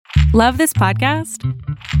Love this podcast?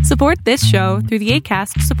 Support this show through the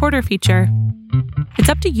Acast supporter feature. It's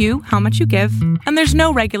up to you how much you give, and there's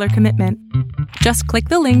no regular commitment. Just click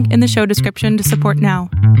the link in the show description to support now.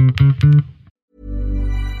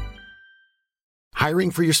 Hiring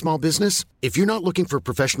for your small business? If you're not looking for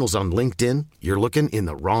professionals on LinkedIn, you're looking in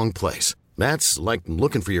the wrong place. That's like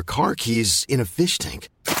looking for your car keys in a fish tank.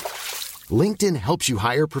 LinkedIn helps you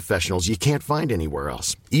hire professionals you can't find anywhere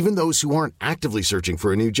else, even those who aren't actively searching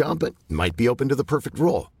for a new job but might be open to the perfect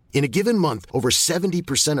role. In a given month, over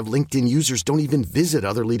 70% of LinkedIn users don't even visit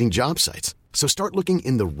other leading job sites. So start looking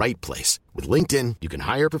in the right place. With LinkedIn, you can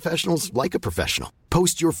hire professionals like a professional.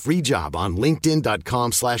 Post your free job on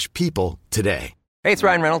linkedin.com/people today. Hey, it's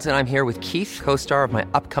Ryan Reynolds, and I'm here with Keith, co-star of my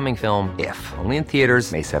upcoming film, If, only in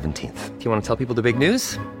theaters May 17th. Do you want to tell people the big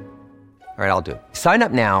news? All right, I'll do it. Sign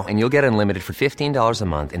up now and you'll get unlimited for $15 a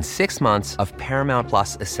month and 6 months of Paramount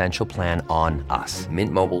Plus Essential Plan on us.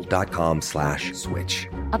 MintMobile.com/switch.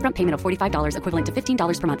 Upfront payment of $45 equivalent to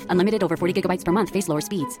 $15 per month. Unlimited over 40 gigabytes per month. Face lower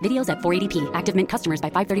speeds. Videos at 480p. Active Mint customers by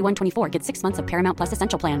 531.24 get 6 months of Paramount Plus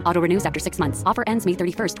Essential Plan. Auto renews after 6 months. Offer ends May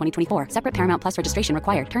 31st, 2024. Separate Paramount Plus registration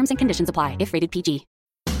required. Terms and conditions apply if rated PG.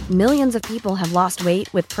 Millions of people have lost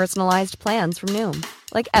weight with personalized plans from Noom.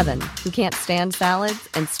 Like Evan, who can't stand salads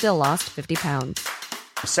and still lost 50 pounds.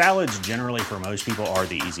 Salads generally for most people are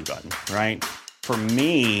the easy button, right? For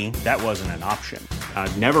me, that wasn't an option.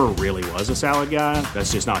 I never really was a salad guy.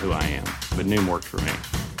 That's just not who I am. But Noom worked for me.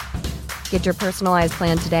 Get your personalized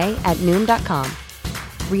plan today at Noom.com.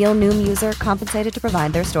 Real Noom user compensated to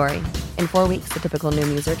provide their story. In 4 weeks, the typical Noom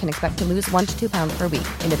user can expect to lose 1 to 2 pounds per week.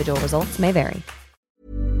 Individual results may vary.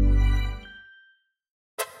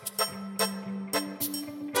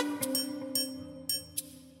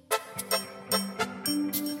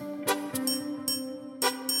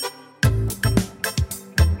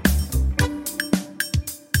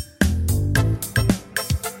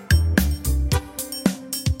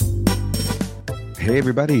 Hey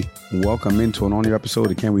everybody, welcome into an all-new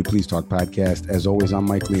episode of Can We Please Talk podcast. As always, I'm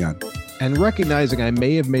Mike Leon. And recognizing I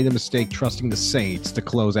may have made a mistake trusting the Saints to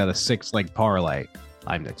close out a 6-leg parlay,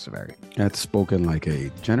 I'm Nick Severi. That's spoken like a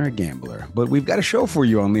degenerate gambler. But we've got a show for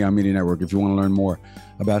you on Leon Media Network if you want to learn more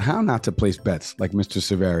about how not to place bets like Mr.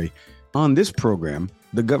 Severi. On this program,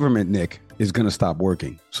 the government, Nick, is going to stop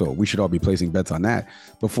working. So we should all be placing bets on that.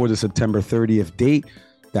 Before the September 30th date,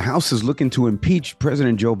 the House is looking to impeach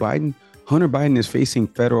President Joe Biden. Hunter Biden is facing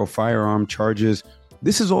federal firearm charges.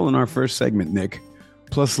 This is all in our first segment, Nick.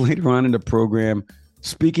 Plus, later on in the program,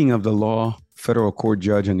 speaking of the law, federal court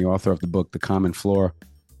judge and the author of the book, The Common Flaw,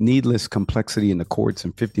 Needless Complexity in the Courts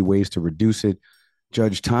and 50 Ways to Reduce It,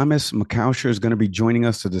 Judge Thomas McCousher is going to be joining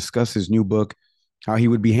us to discuss his new book, how he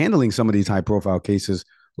would be handling some of these high-profile cases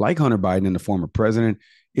like Hunter Biden and the former president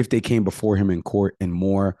if they came before him in court and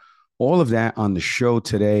more. All of that on the show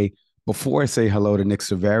today. Before I say hello to Nick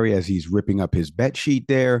Severi as he's ripping up his bet sheet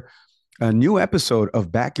there, a new episode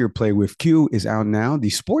of Back Your Play with Q is out now, the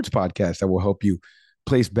sports podcast that will help you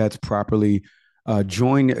place bets properly.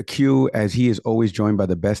 Join Q as he is always joined by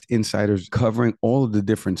the best insiders covering all of the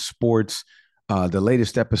different sports. The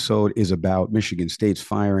latest episode is about Michigan State's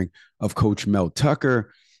firing of Coach Mel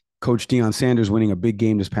Tucker. Coach Deion Sanders winning a big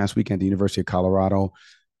game this past weekend at the University of Colorado.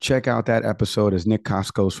 Check out that episode as Nick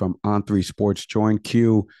Coscos from On3 Sports join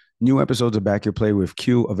Q. New episodes of Back Your Play with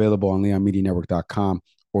Q available on LeonMediaNetwork.com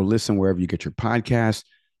or listen wherever you get your podcasts.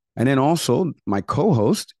 And then also my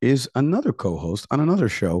co-host is another co-host on another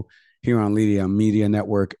show here on Leon Media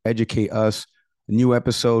Network, Educate Us, a new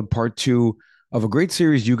episode, part 2 of a great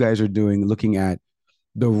series you guys are doing, looking at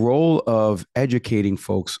the role of educating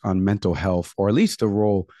folks on mental health, or at least the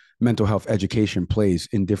role mental health education plays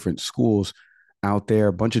in different schools out there.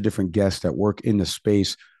 A bunch of different guests that work in the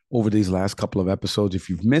space over these last couple of episodes. If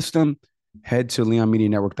you've missed them, head to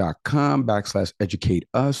LeonMediaNetwork.com/educate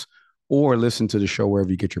us or listen to the show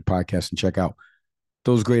wherever you get your podcasts and check out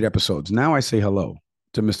those great episodes. Now I say hello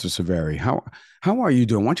to Mr. Severi. How are you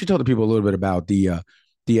doing? Why don't you tell the people a little bit about the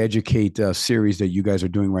Educate series that you guys are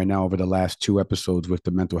doing right now over the last 2 episodes with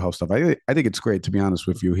the mental health stuff? I think it's great, to be honest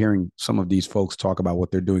with you, hearing some of these folks talk about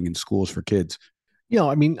what they're doing in schools for kids.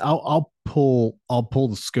 I mean, I'll pull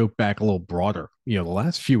the scope back a little broader. The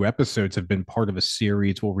last few episodes have been part of a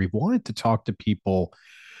series where we've wanted to talk to people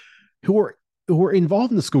who are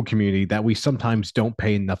involved in the school community that we sometimes don't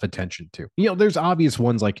pay enough attention to. There's obvious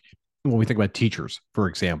ones like when we think about teachers, for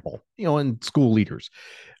example, and school leaders.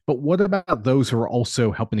 But what about those who are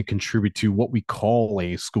also helping to contribute to what we call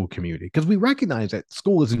a school community? Because we recognize that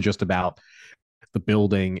school isn't just about the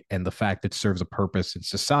building and the fact that it serves a purpose in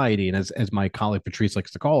society. And as my colleague Patrice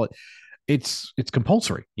likes to call it, it's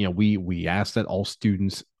compulsory. We ask that all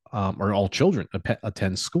students or all children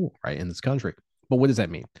attend school, right, in this country. But what does that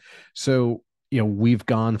mean? So, we've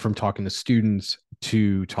gone from talking to students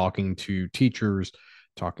to talking to teachers,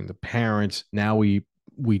 talking to parents. Now we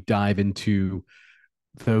dive into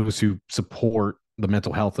those who support the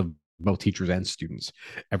mental health of both teachers and students.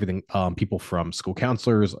 Everything, people from school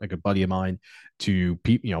counselors, like a buddy of mine, to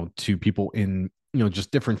people in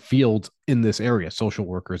just different fields in this area, social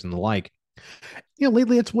workers and the like.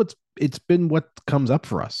 Lately it's been what comes up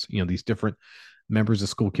for us. These different members of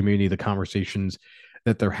school community, the conversations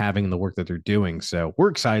that they're having and the work that they're doing. So we're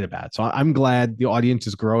excited about it. So I'm glad the audience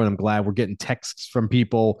is growing. I'm glad we're getting texts from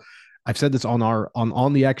people. I've said this on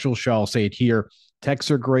the actual show. I'll say it here. Texts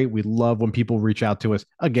are great. We love when people reach out to us.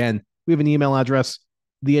 Again, we have an email address,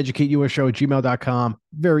 theeducateusshow@gmail.com.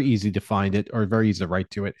 Very easy to find it, or very easy to write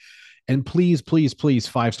to it. And please, please, please,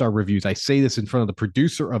 5-star reviews. I say this in front of the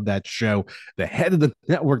producer of that show, the head of the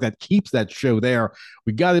network that keeps that show there.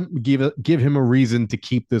 We got to give him a reason to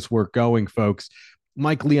keep this work going, folks.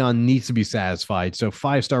 Mike Leon needs to be satisfied. So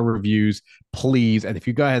 5-star reviews, please. And if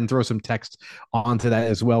you go ahead and throw some text onto that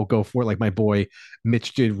as well, go for it, like my boy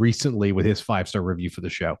Mitch did recently with his 5-star review for the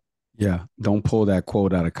show. Yeah, don't pull that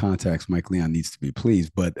quote out of context. Mike Leon needs to be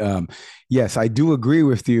pleased. But yes, I do agree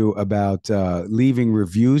with you about leaving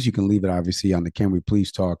reviews. You can leave it, obviously, on the Can We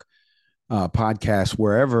Please Talk podcast,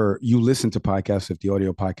 wherever you listen to podcasts. If the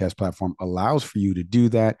audio podcast platform allows for you to do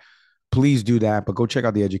that, please do that. But go check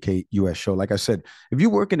out the Educate US show. Like I said, if you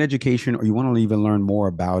work in education or you want to even learn more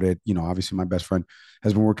about it, obviously my best friend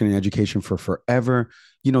has been working in education for forever.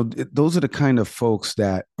 Those are the kind of folks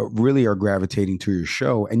that really are gravitating to your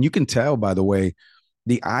show. And you can tell, by the way,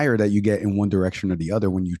 the ire that you get in one direction or the other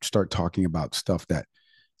when you start talking about stuff that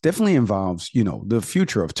definitely involves, the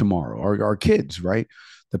future of tomorrow, our kids, right?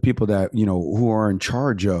 The people that, who are in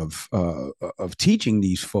charge of teaching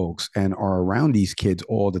these folks and are around these kids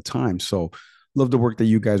all the time. So love the work that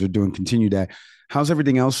you guys are doing. Continue that. How's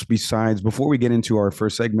everything else besides, before we get into our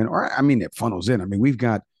first segment, it funnels in. We've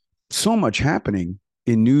got so much happening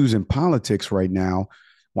in news and politics right now.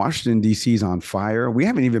 Washington, D.C. is on fire. We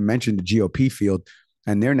haven't even mentioned the GOP field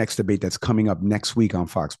and their next debate that's coming up next week on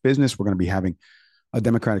Fox Business. We're going to be having a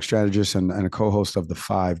Democratic strategist and a co-host of The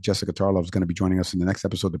Five, Jessica Tarlov, is going to be joining us in the next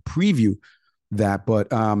episode to preview that.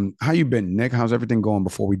 But how you been, Nick? How's everything going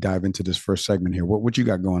before we dive into this first segment here? What you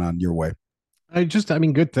got going on your way?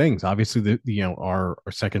 Good things. Obviously, our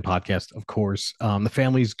second podcast, of course. The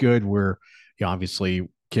family's good. We're, obviously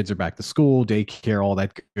kids are back to school, daycare, all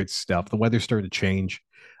that good stuff. The weather's starting to change.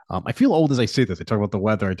 I feel old as I say this. I talk about the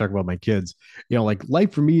weather. I talk about my kids.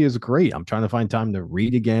 Life for me is great. I'm trying to find time to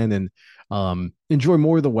read again and enjoy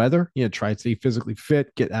more of the weather. Try to stay physically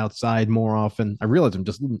fit, get outside more often. I realize I'm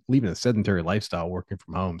just leaving a sedentary lifestyle, working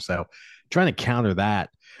from home. So trying to counter that.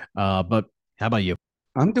 But how about you?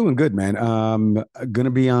 I'm doing good, man. Going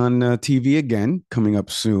to be on TV again coming up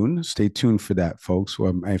soon. Stay tuned for that, folks.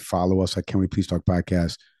 Follow us at Can We Please Talk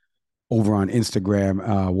Podcast over on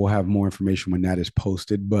Instagram. We'll have more information when that is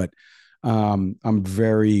posted, but I'm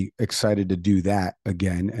very excited to do that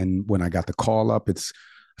again. And when I got the call up,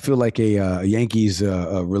 I feel like a Yankees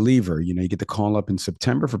reliever. You get the call up in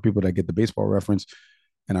September, for people that get the baseball reference.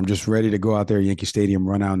 And I'm just ready to go out there, Yankee Stadium,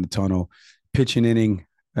 run out in the tunnel, pitch an inning,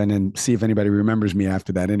 and then see if anybody remembers me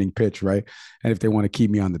after that inning pitch, right? And if they want to keep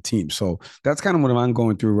me on the team. So that's kind of what I'm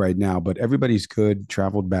going through right now. But everybody's good.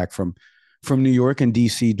 Traveled back from New York and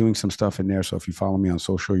DC, doing some stuff in there. So if you follow me on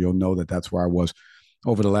social, you'll know that that's where I was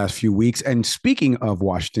over the last few weeks. And speaking of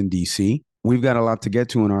Washington, DC, we've got a lot to get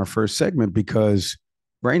to in our first segment, because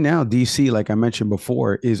right now, DC, like I mentioned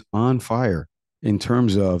before, is on fire in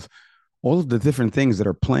terms of all of the different things that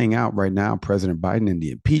are playing out right now. President Biden and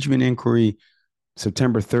the impeachment inquiry,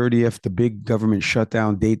 September 30th, the big government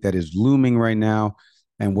shutdown date that is looming right now,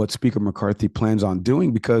 and what Speaker McCarthy plans on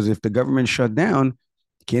doing, because if the government shut down,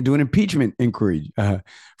 you can't do an impeachment inquiry.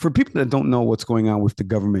 For people that don't know what's going on with the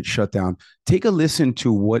government shutdown, take a listen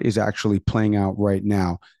to what is actually playing out right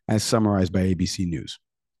now, as summarized by ABC News.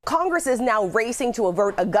 Congress is now racing to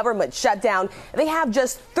avert a government shutdown. They have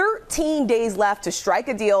just 13 days left to strike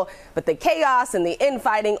a deal, but the chaos and the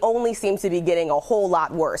infighting only seems to be getting a whole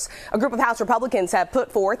lot worse. A group of House Republicans have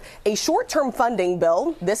put forth a short-term funding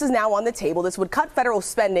bill. This is now on the table. This would cut federal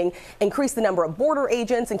spending, increase the number of border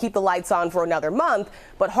agents, and keep the lights on for another month.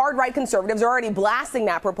 But hard-right conservatives are already blasting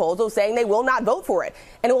that proposal, saying they will not vote for it,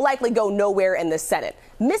 and it will likely go nowhere in the Senate.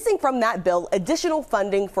 Missing from that bill, additional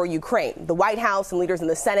funding for Ukraine. The White House and leaders in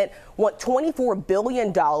the Senate Senate want $24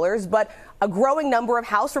 billion, but a growing number of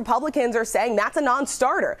House Republicans are saying that's a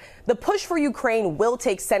non-starter. The push for Ukraine will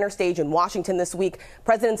take center stage in Washington this week.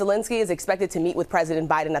 President Zelensky is expected to meet with President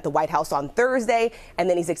Biden at the White House on Thursday, and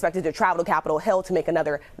then he's expected to travel to Capitol Hill to make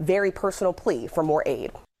another very personal plea for more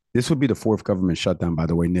aid. This would be the fourth government shutdown, by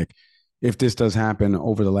the way, Nick. If this does happen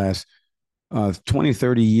over the last 20,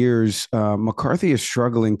 30 years, McCarthy is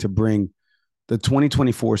struggling to bring the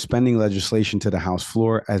 2024 spending legislation to the House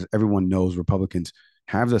floor. As everyone knows, Republicans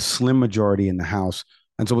have the slim majority in the House.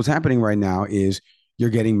 And so what's happening right now is you're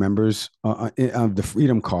getting members of the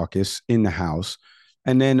Freedom Caucus in the House,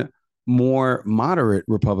 and then more moderate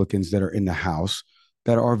Republicans that are in the House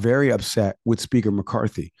that are very upset with Speaker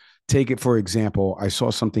McCarthy. Take it, for example, I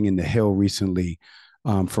saw something in the Hill recently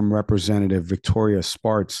from Representative Victoria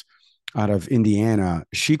Spartz out of Indiana.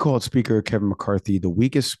 She called Speaker Kevin McCarthy the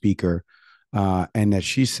weakest speaker, and that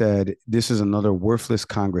she said, this is another worthless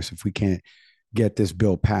Congress if we can't get this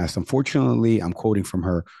bill passed. Unfortunately, I'm quoting from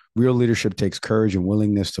her, real leadership takes courage and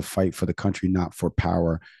willingness to fight for the country, not for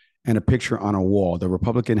power. And a picture on a wall. The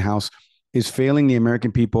Republican House is failing the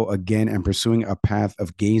American people again and pursuing a path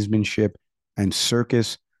of gamesmanship and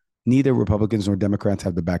circus. Neither Republicans nor Democrats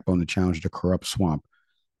have the backbone to challenge the corrupt swamp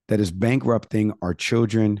that is bankrupting our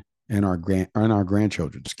children and our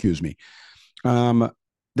grandchildren. Excuse me.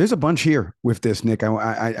 There's a bunch here with this, Nick.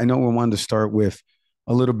 I know we wanted to start with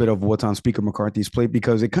a little bit of what's on Speaker McCarthy's plate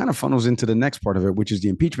because it kind of funnels into the next part of it, which is the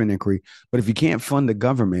impeachment inquiry. But if you can't fund the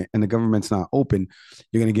government and the government's not open,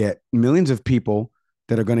 you're going to get millions of people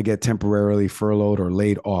that are going to get temporarily furloughed or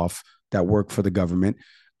laid off that work for the government.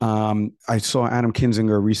 I saw Adam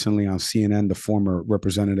Kinzinger recently on CNN, the former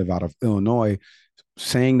representative out of Illinois,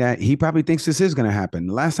 saying that he probably thinks this is going to happen.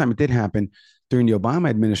 The last time it did happen during the Obama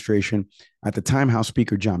administration, at the time, House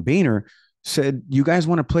Speaker John Boehner said, you guys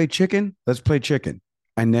want to play chicken? Let's play chicken.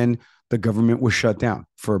 And then the government was shut down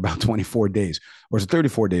for about 24 days, or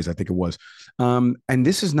 34 days, I think it was. And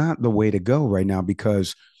this is not the way to go right now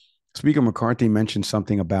because Speaker McCarthy mentioned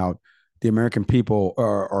something about the American people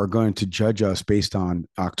are going to judge us based on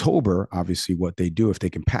October, obviously what they do if they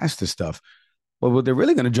can pass this stuff. But what they're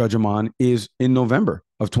really going to judge them on is in November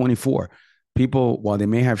of 24. People, while they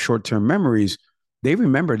may have short-term memories, they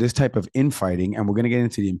remember this type of infighting, and we're going to get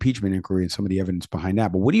into the impeachment inquiry and some of the evidence behind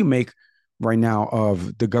that. But what do you make right now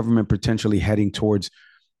of the government potentially heading towards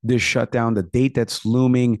this shutdown, the date that's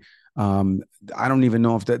looming? I don't even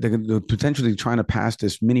know if they're potentially trying to pass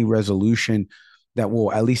this mini resolution that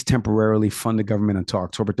will at least temporarily fund the government until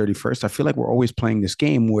October 31st. I feel like we're always playing this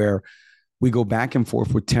game where we go back and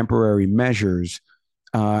forth with temporary measures,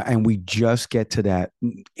 and we just get to that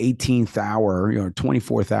 18th hour,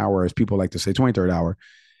 24th hour, as people like to say, 23rd hour,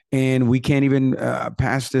 and we can't even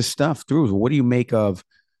pass this stuff through. So what do you make of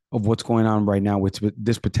what's going on right now with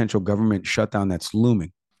this potential government shutdown that's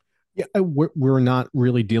looming? Yeah, we're not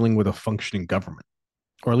really dealing with a functioning government,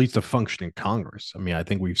 or at least a functioning Congress. I mean, I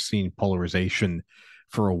think we've seen polarization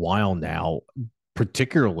for a while now,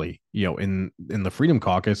 particularly, in the Freedom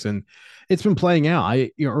Caucus, and it's been playing out.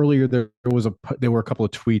 Earlier there were a couple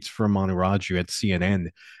of tweets from Manu Raju at CNN,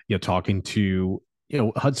 talking to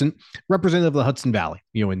Representative of the Hudson Valley,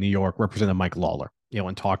 in New York, Representative Mike Lawler,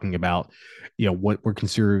 and talking about what were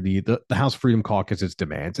considered the House Freedom Caucus's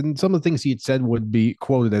demands, and some of the things he had said would be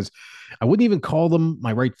quoted as, "I wouldn't even call them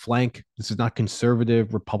my right flank. This is not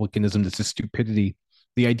conservative republicanism. This is stupidity.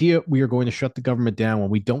 The idea we are going to shut the government down when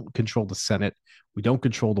we don't control the Senate, we don't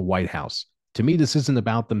control the White House. To me, this isn't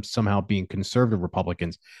about them somehow being conservative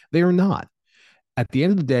Republicans. They are not. At the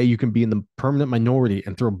end of the day, you can be in the permanent minority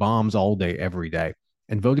and throw bombs all day, every day,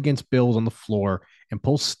 and vote against bills on the floor and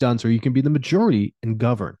pull stunts, or you can be the majority and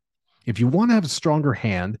govern. If you want to have a stronger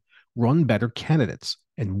hand, run better candidates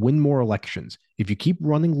and win more elections. If you keep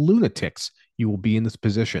running lunatics, you will be in this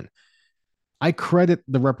position." I credit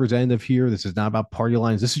the representative here. This is not about party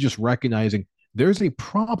lines. This is just recognizing there's a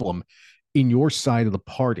problem in your side of the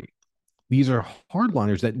party. These are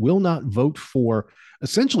hardliners that will not vote for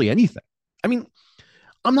essentially anything. I mean,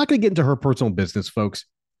 I'm not going to get into her personal business, folks,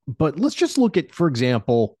 but let's just look at, for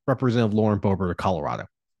example, Representative Lauren Boebert of Colorado.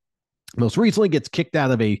 Most recently gets kicked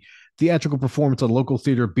out of a theatrical performance at a local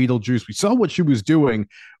theater, Beetlejuice. We saw what she was doing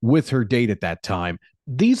with her date at that time.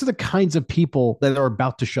 These are the kinds of people that are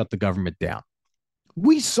about to shut the government down.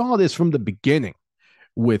 We saw this from the beginning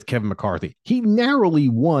with Kevin McCarthy. He narrowly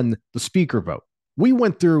won the speaker vote. We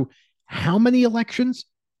went through how many elections,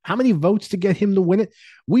 how many votes to get him to win it.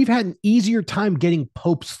 We've had an easier time getting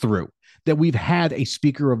popes through than we've had a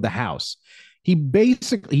Speaker of the House. He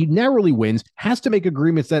narrowly wins, has to make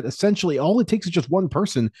agreements that essentially all it takes is just one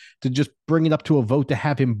person to just bring it up to a vote to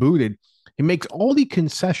have him booted. He makes all the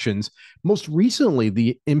concessions, most recently,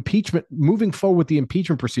 the impeachment, moving forward with the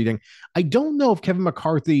impeachment proceeding. I don't know if Kevin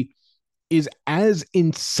McCarthy is as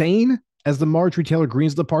insane as the Marjorie Taylor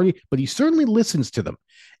Greens of the party, but he certainly listens to them.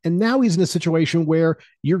 And now he's in a situation where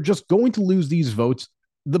you're just going to lose these votes.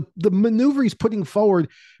 The maneuver he's putting forward,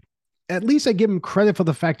 at least I give him credit for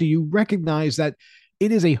the fact that you recognize that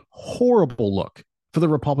it is a horrible look for the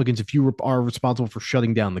Republicans if you are responsible for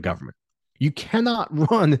shutting down the government. You cannot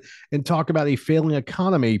run and talk about a failing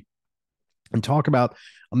economy and talk about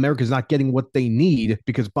America's not getting what they need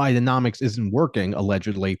because Bidenomics isn't working,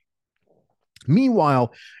 allegedly.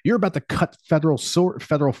 Meanwhile, you're about to cut federal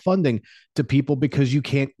funding to people because you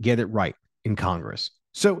can't get it right in Congress.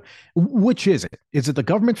 So which is it? Is it the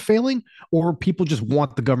government failing, or people just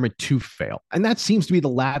want the government to fail? And that seems to be the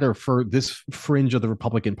latter for this fringe of the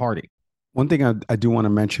Republican Party. One thing I do want to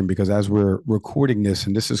mention, because as we're recording this,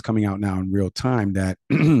 and this is coming out now in real time, that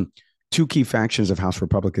two key factions of House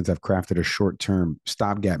Republicans have crafted a short-term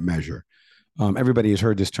stopgap measure. Everybody has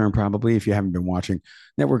heard this term probably if you haven't been watching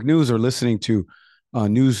network news or listening to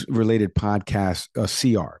news-related podcast,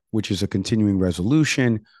 CR, which is a continuing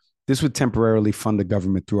resolution. This would temporarily fund the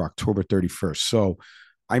government through October 31st. So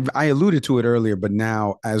I alluded to it earlier, but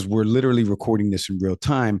now as we're literally recording this in real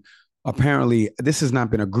time, apparently this has not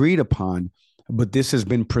been agreed upon, but this has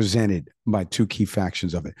been presented by two key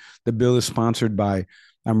factions of it. The bill is sponsored by,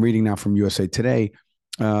 I'm reading now from USA Today,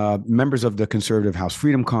 members of the Conservative House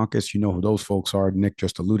Freedom Caucus. You know who those folks are. Nick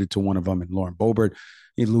just alluded to one of them, and Lauren Boebert,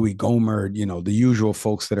 Louis Gohmert, the usual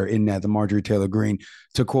folks that are in that, the Marjorie Taylor Greene.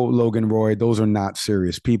 To quote Logan Roy, those are not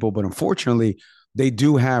serious people, but unfortunately, they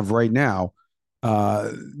do have right now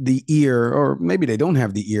the ear, or maybe they don't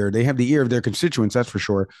have the ear. They have the ear of their constituents, that's for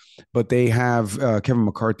sure. But they have Kevin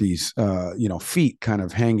McCarthy's, feet kind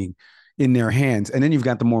of hanging in their hands. And then you've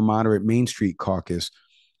got the more moderate Main Street caucus.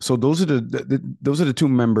 So those are the two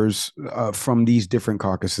members from these different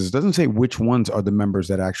caucuses. It doesn't say which ones are the members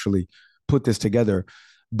that actually put this together,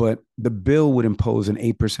 but the bill would impose an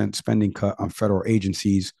 8% spending cut on federal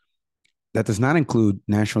agencies. That does not include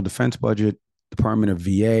national defense budget, Department of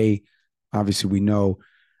VA. Obviously, we know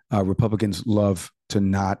Republicans love to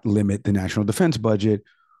not limit the national defense budget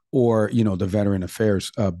or, the veteran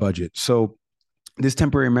affairs budget. So this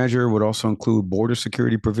temporary measure would also include border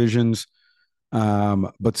security provisions.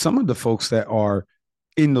 But some of the folks that are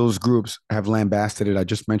in those groups have lambasted it. I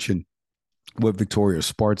just mentioned what Victoria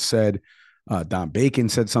Spartz said. Don Bacon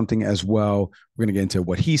said something as well. We're going to get into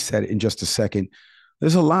what he said in just a second.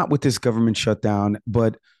 There's a lot with this government shutdown,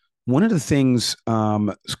 but one of the things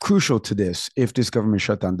crucial to this, if this government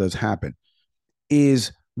shutdown does happen,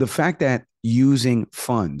 is the fact that using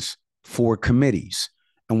funds for committees,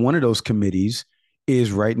 and one of those committees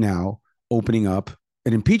is right now opening up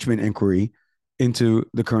an impeachment inquiry into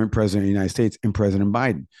the current president of the United States and President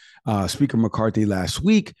Biden. Speaker McCarthy last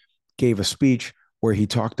week gave a speech where he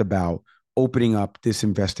talked about opening up this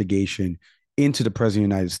investigation into the president of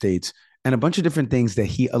the United States and a bunch of different things that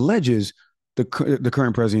he alleges the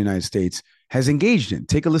current president of the United States has engaged in.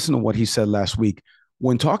 Take a listen to what he said last week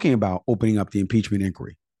when talking about opening up the impeachment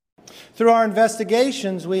inquiry. Through our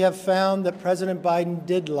investigations, we have found that President Biden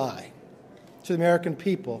did lie to the American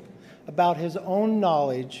people about his own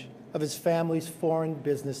knowledge of his family's foreign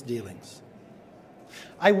business dealings.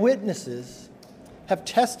 Eyewitnesses have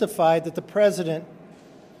testified that the president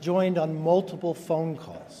joined on multiple phone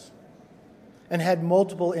calls and had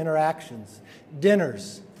multiple interactions.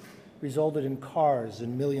 Dinners resulted in cars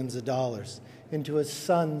and millions of dollars into his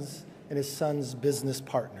son's and his son's business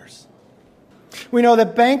partners. We know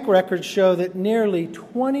that bank records show that nearly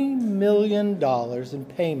 $20 million in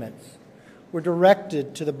payments were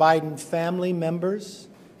directed to the Biden family members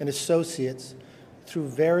and associates through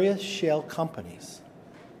various shell companies.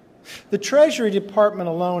 The Treasury Department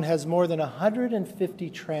alone has more than 150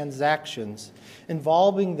 transactions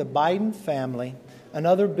involving the Biden family and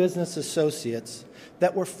other business associates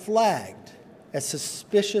that were flagged as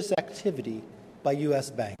suspicious activity by U.S.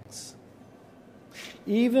 banks.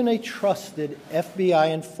 Even a trusted FBI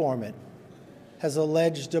informant has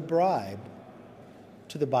alleged a bribe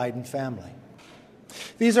to the Biden family.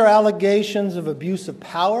 These are allegations of abuse of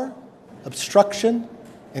power, obstruction,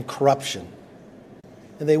 and corruption,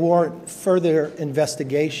 and they warrant further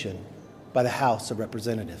investigation by the House of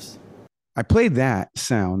Representatives. I played that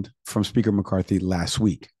sound from Speaker McCarthy last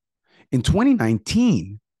week. In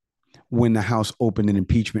 2019, when the House opened an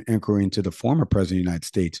impeachment inquiry into the former president of the United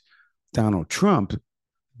States, Donald Trump,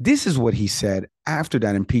 this is what he said after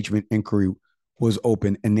that impeachment inquiry was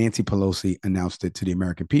open and Nancy Pelosi announced it to the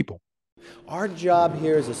American people. Our job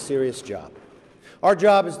here is a serious job. Our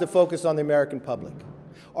job is to focus on the American public.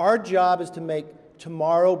 Our job is to make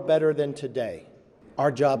tomorrow better than today.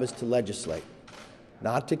 Our job is to legislate,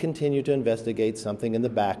 not to continue to investigate something in the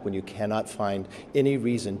back when you cannot find any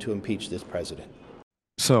reason to impeach this president.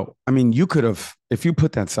 So, I mean, you could have, if you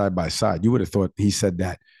put that side by side, you would have thought he said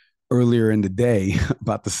that earlier in the day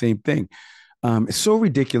about the same thing. It's so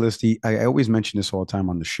ridiculous. I always mention this all the time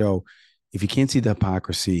on the show. If you can't see the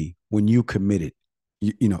hypocrisy when you commit it,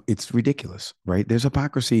 you know, it's ridiculous, right? There's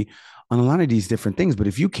hypocrisy on a lot of these different things. But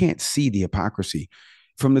if you can't see the hypocrisy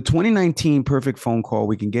from the 2019 perfect phone call,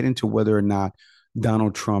 we can get into whether or not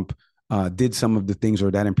Donald Trump did some of the things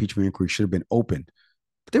or that impeachment inquiry should have been opened.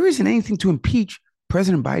 But there isn't anything to impeach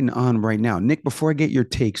President Biden on right now. Nick, before I get your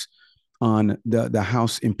takes on the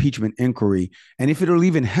House impeachment inquiry, and if it'll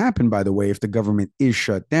even happen, by the way, if the government is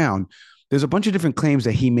shut down, there's a bunch of different claims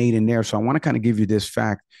that he made in there. So I want to kind of give you this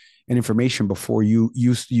fact and information before you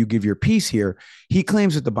give your piece here. He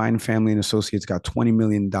claims that the Biden family and associates got $20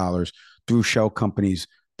 million through shell companies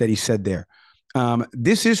that he said there.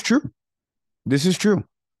 This is true. This is true.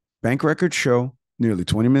 Bank records show nearly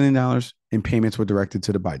 $20 million in payments were directed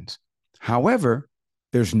to the Bidens. However,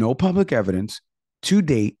 there's no public evidence to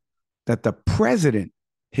date that the president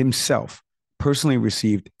himself personally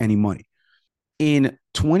received any money. In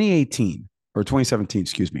 2018 or 2017,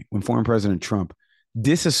 excuse me, when former President Trump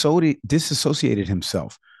disassociated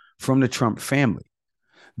himself from the Trump family,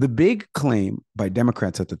 the big claim by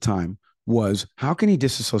Democrats at the time was, how can he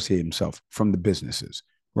disassociate himself from the businesses,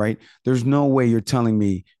 right? There's no way you're telling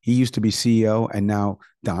me he used to be CEO and now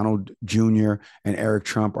Donald Jr. and Eric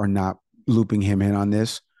Trump are not looping him in on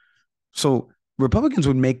this. So Republicans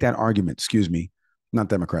would make that argument, excuse me, not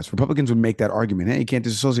Democrats. Republicans would make that argument. Hey, he can't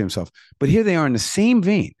disassociate himself. But here they are in the same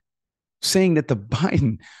vein saying that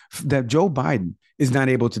that Joe Biden is not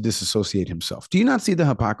able to disassociate himself. Do you not see the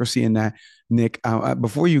hypocrisy in that, Nick?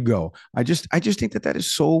 Before you go, I just think that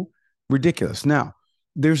is so ridiculous. Now,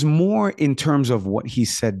 there's more in terms of what he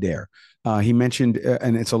said there. He mentioned,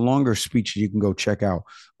 and it's a longer speech you can go check out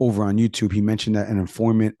over on YouTube. He mentioned that an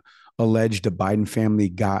informant alleged the Biden family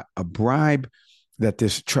got a bribe, that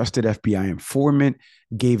this trusted FBI informant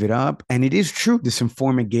gave it up. And it is true, this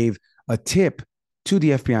informant gave a tip to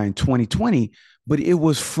the FBI in 2020, but it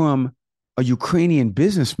was from a Ukrainian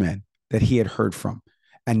businessman that he had heard from.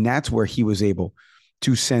 And that's where he was able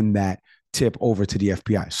to send that tip over to the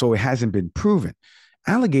FBI. So it hasn't been proven.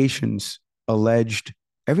 Allegations alleged,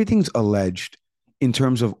 everything's alleged in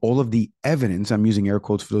terms of all of the evidence. I'm using air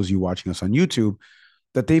quotes for those of you watching us on YouTube,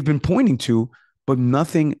 that they've been pointing to, but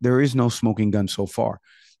nothing, there is no smoking gun so far.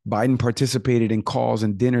 Biden participated in calls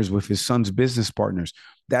and dinners with his son's business partners.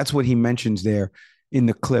 That's what he mentions there in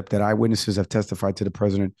the clip, that eyewitnesses have testified to the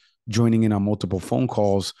president joining in on multiple phone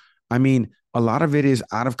calls. I mean, a lot of it is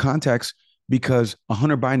out of context because a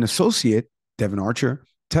Hunter Biden associate, Devin Archer,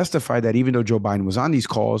 testified that even though Joe Biden was on these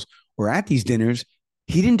calls or at these dinners,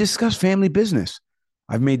 he didn't discuss family business.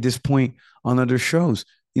 I've made this point on other shows.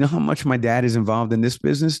 You know how much my dad is involved in this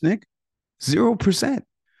business, Nick? 0%.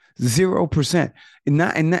 0%.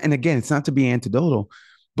 And again, it's not to be anecdotal,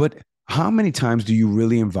 but how many times do you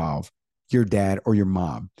really involve your dad or your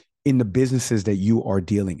mom in the businesses that you are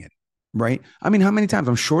dealing in, right? I mean, how many times?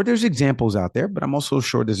 I'm sure there's examples out there, but I'm also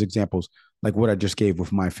sure there's examples like what I just gave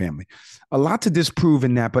with my family. A lot to disprove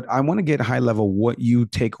in that, but I want to get high level what you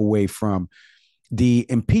take away from the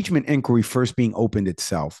impeachment inquiry first being opened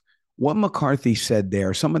itself. What McCarthy said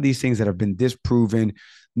there, some of these things that have been disproven,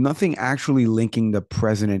 nothing actually linking the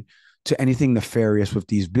president to anything nefarious with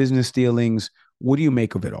these business dealings. What do you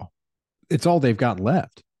make of it all? It's all they've got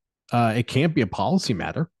left. It can't be a policy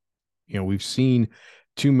matter. You know, we've seen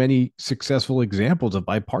too many successful examples of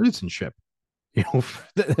bipartisanship, you know,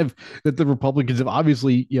 that the Republicans have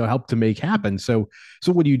obviously, you know, helped to make happen. So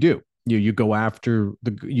what do? You go after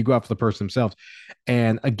the person themselves.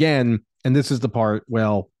 And again, and this is the part,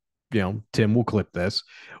 well, you know, Tim will clip this,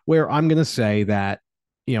 where I'm going to say that,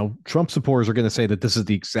 you know, Trump supporters are going to say that this is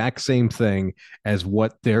the exact same thing as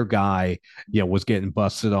what their guy, you know, was getting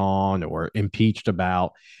busted on or impeached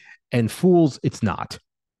about. And fools, it's not.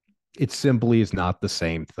 It simply is not the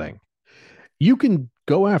same thing. You can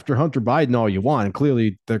go after Hunter Biden all you want, and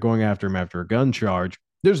clearly they're going after him after a gun charge.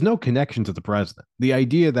 There's no connection to the president. The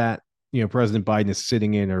idea that, you know, President Biden is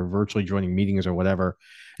sitting in or virtually joining meetings or whatever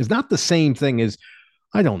is not the same thing as,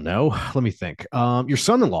 I don't know, let me think, your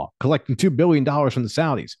son-in-law collecting $2 billion from the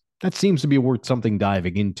Saudis. That seems to be worth something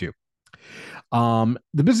diving into.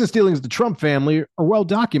 The business dealings of the Trump family are well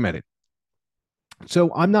documented.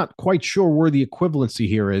 So I'm not quite sure where the equivalency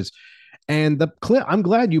here is. And the clip, I'm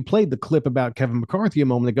glad you played the clip about Kevin McCarthy a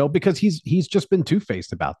moment ago, because he's just been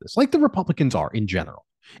two-faced about this, like the Republicans are in general.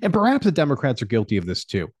 And perhaps the Democrats are guilty of this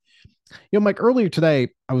too. Mike, earlier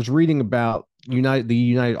today, I was reading about the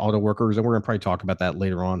United Auto Workers, and we're going to probably talk about that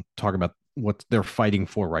later on, talk about what they're fighting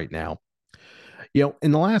for right now.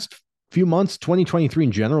 In the last few months, 2023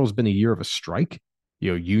 in general has been a year of a strike.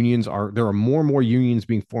 There are more and more unions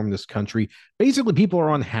being formed in this country. Basically, people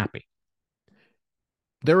are unhappy.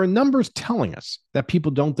 There are numbers telling us that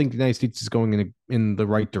people don't think the United States is going in the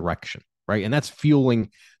right direction, right? And that's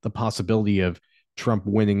fueling the possibility of Trump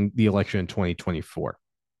winning the election in 2024.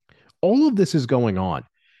 All of this is going on.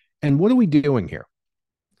 And what are we doing here?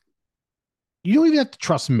 You don't even have to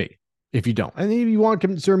trust me if you don't. And if you want to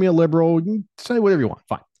consider me a liberal, you can say whatever you want.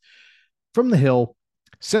 Fine. From the Hill,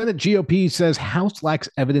 Senate GOP says House lacks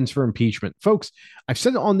evidence for impeachment. Folks, I've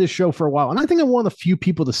said it on this show for a while, and I think I'm one of the few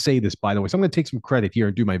people to say this, by the way, so I'm going to take some credit here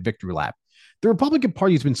and do my victory lap. The Republican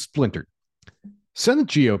Party has been splintered. Senate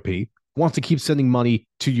GOP wants to keep sending money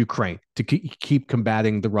to Ukraine to keep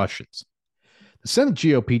combating the Russians. The Senate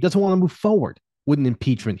GOP doesn't want to move forward with an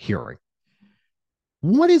impeachment hearing.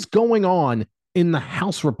 What is going on in the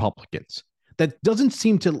House Republicans that doesn't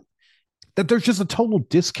seem to, that there's just a total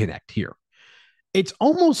disconnect here? It's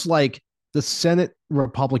almost like the Senate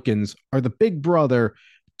Republicans are the big brother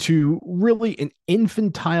to really an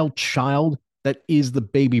infantile child that is the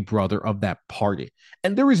baby brother of that party.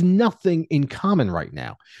 And there is nothing in common right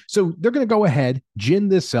now. So they're going to go ahead, gin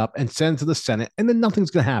this up, and send it to the Senate, and then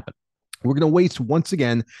nothing's going to happen. We're going to waste, once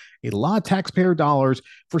again, a lot of taxpayer dollars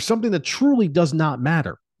for something that truly does not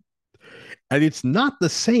matter. And it's not the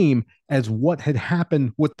same as what had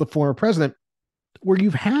happened with the former president, where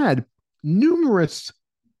you've had numerous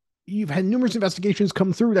investigations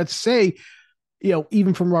come through that say,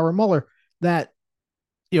 even from Robert Mueller, that,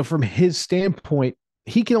 from his standpoint,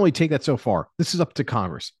 he can only take that so far. This is up to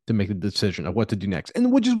Congress to make the decision of what to do next,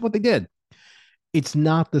 and which is what they did. It's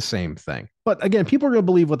not the same thing. But again, people are going to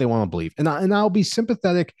believe what they want to believe. And I'll be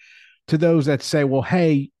sympathetic to those that say, well,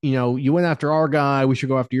 hey, you went after our guy, we should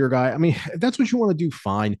go after your guy. I mean, if that's what you want to do,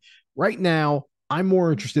 fine. Right now, I'm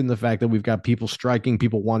more interested in the fact that we've got people striking,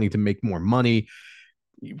 people wanting to make more money,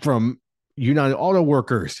 from United Auto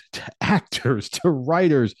Workers to actors to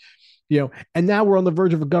writers, and now we're on the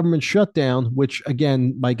verge of a government shutdown, which,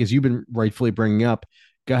 again, Mike, as you've been rightfully bringing up,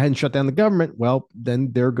 go ahead and shut down the government. Well,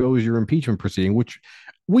 then there goes your impeachment proceeding, which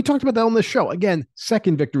we talked about that on this show. Again,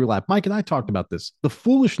 second victory lap. Mike and I talked about this. The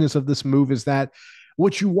foolishness of this move is that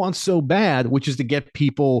what you want so bad, which is to get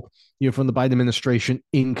people, from the Biden administration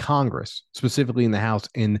in Congress, specifically in the House,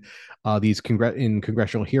 in these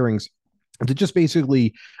congressional hearings, to just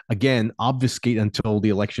basically, again, obfuscate until the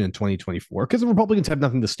election in 2024, because the Republicans have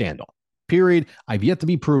nothing to stand on. Period. I've yet to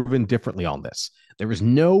be proven differently on this. There is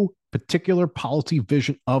no particular policy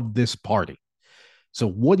vision of this party. So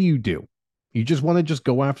what do? You just want to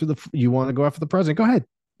go after the president. Go ahead.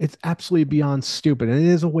 It's absolutely beyond stupid, and it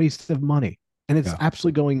is a waste of money. And it's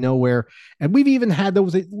absolutely going nowhere. And we've even had, there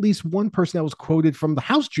was at least one person that was quoted from the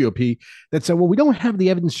House GOP that said, well, we don't have the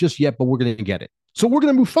evidence just yet, but we're going to get it. So we're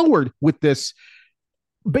going to move forward with this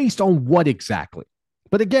based on what exactly?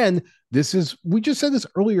 But again, we just said this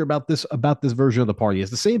earlier about this version of the party.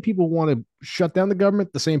 It's the same people who want to shut down the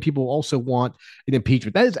government, the same people also want an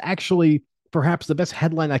impeachment. That is actually perhaps the best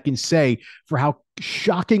headline I can say for how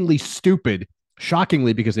shockingly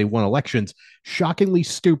because they won elections, shockingly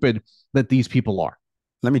stupid that these people are.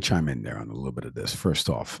 Let me chime in there on a little bit of this. First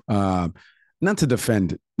off, not to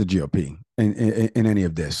defend the GOP in any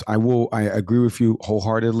of this. I agree with you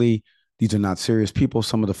wholeheartedly. These are not serious people.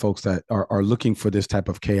 Some of the folks that are looking for this type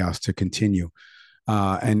of chaos to continue.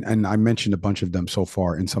 And I mentioned a bunch of them so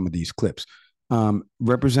far in some of these clips.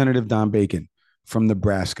 Representative Don Bacon from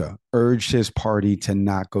Nebraska urged his party to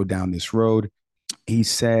not go down this road. He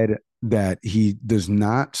said that he does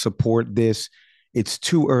not support this. It's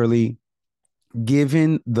too early,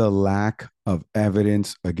 given the lack of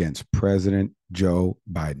evidence against President Joe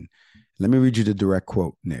Biden. Let me read you the direct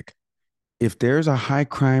quote, Nick. If there's a high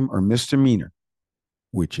crime or misdemeanor,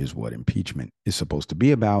 which is what impeachment is supposed to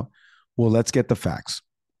be about, well, let's get the facts.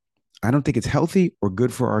 I don't think it's healthy or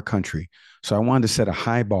good for our country. So I wanted to set a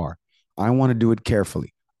high bar. I want to do it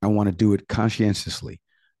carefully. I want to do it conscientiously,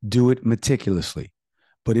 do it meticulously.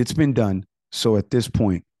 But it's been done. So at this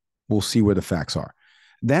point, we'll see where the facts are.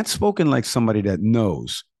 That's spoken like somebody that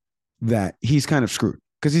knows that he's kind of screwed,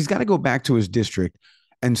 because he's got to go back to his district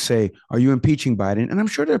and say, are you impeaching Biden? And I'm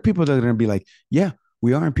sure there are people that are going to be like, yeah,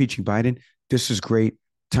 we are impeaching Biden. This is great.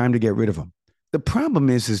 Time to get rid of him. The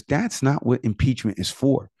problem is that's not what impeachment is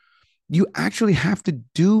for. You actually have to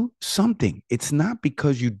do something. It's not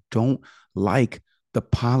because you don't like the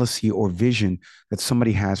policy or vision that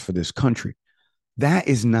somebody has for this country. That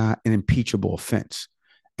is not an impeachable offense.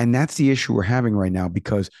 And that's the issue we're having right now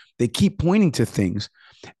because they keep pointing to things.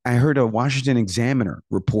 I heard a Washington Examiner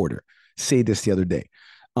reporter say this the other day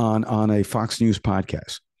on a Fox News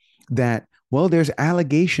podcast that, well, there's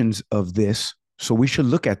allegations of this, so we should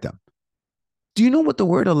look at them. Do you know what the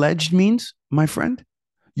word alleged means, my friend?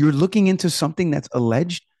 You're looking into something that's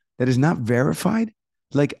alleged that is not verified.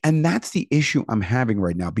 Like, and that's the issue I'm having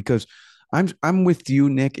right now because I'm with you,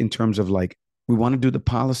 Nick, in terms of like we want to do the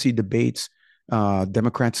policy debates.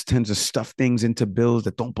 Democrats tend to stuff things into bills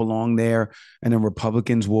that don't belong there, and then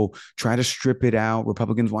Republicans will try to strip it out.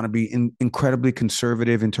 Republicans want to be incredibly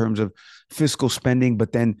conservative in terms of fiscal spending,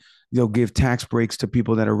 but then they'll give tax breaks to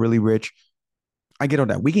people that are really rich. I get all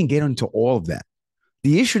that. We can get into all of that.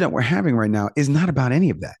 The issue that we're having right now is not about any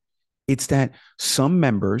of that. It's that some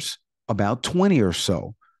members, about 20 or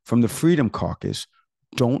so from the Freedom Caucus,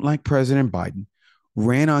 don't like President Biden,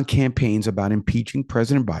 ran on campaigns about impeaching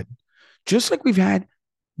President Biden, just like we've had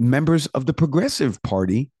members of the Progressive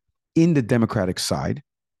Party in the Democratic side.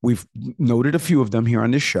 We've noted a few of them here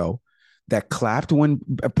on this show that clapped when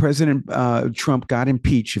President Trump got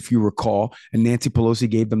impeached, if you recall, and Nancy Pelosi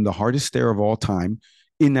gave them the hardest stare of all time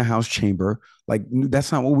in the House chamber. Like,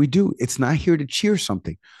 that's not what we do. It's not here to cheer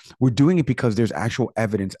something. We're doing it because there's actual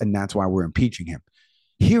evidence, and that's why we're impeaching him.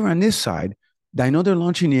 Here on this side, I know they're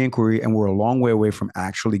launching the inquiry, and we're a long way away from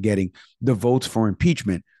actually getting the votes for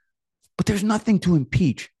impeachment, but there's nothing to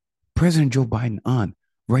impeach President Joe Biden on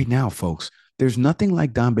right now, folks. There's nothing,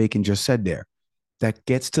 like Don Bacon just said there, that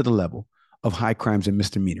gets to the level of high crimes and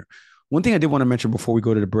misdemeanor. One thing I did want to mention before we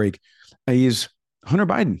go to the break is Hunter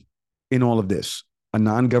Biden in all of this, a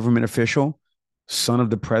non-government official, son of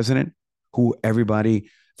the president, who everybody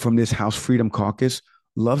from this House Freedom Caucus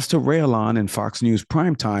loves to rail on in Fox News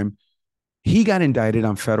primetime. He got indicted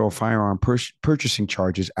on federal firearm purchasing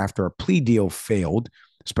charges after a plea deal failed.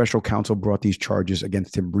 Special counsel brought these charges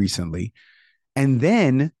against him recently. And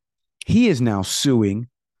then he is now suing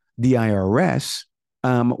the IRS.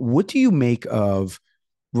 What do you make of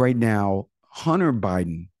right now Hunter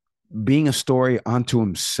Biden being a story unto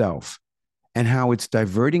himself and how it's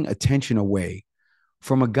diverting attention away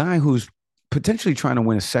from a guy who's potentially trying to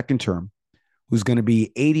win a second term, who's going to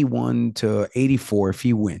be 81 to 84 if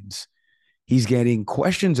he wins? He's getting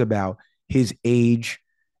questions about his age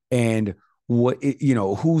and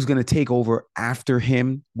who's going to take over after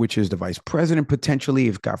him, which is the vice president potentially,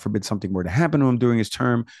 if God forbid something were to happen to him during his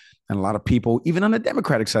term. And a lot of people, even on the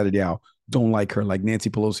Democratic side of the aisle, don't like her, like Nancy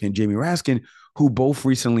Pelosi and Jamie Raskin, who both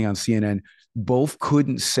recently on CNN, both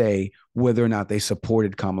couldn't say whether or not they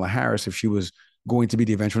supported Kamala Harris if she was going to be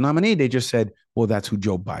the eventual nominee. They just said, well, that's who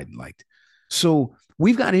Joe Biden liked. So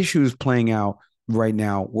we've got issues playing out right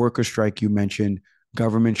now. Worker strike, you mentioned,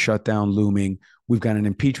 government shutdown looming. We've got an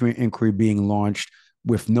impeachment inquiry being launched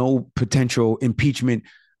with no potential impeachment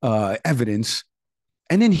evidence.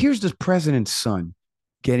 And then here's the president's son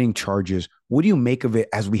getting charges. What do you make of it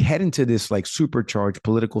as we head into this like supercharged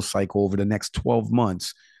political cycle over the next 12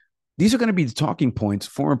 months? These are going to be the talking points.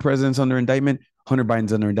 Former presidents under indictment, Hunter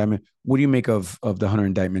Biden's under indictment. What do you make of the Hunter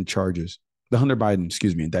indictment charges? The Hunter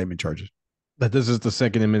Biden, indictment charges. That this is the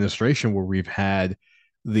second administration where we've had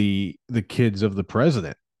the kids of the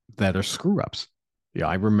president that are screw ups. Yeah,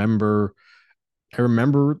 I remember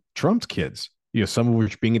Trump's kids, some of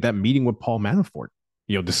which being at that meeting with Paul Manafort,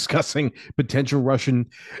 discussing potential Russian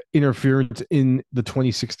interference in the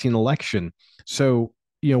 2016 election. So,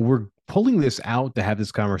 we're pulling this out to have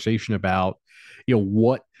this conversation about,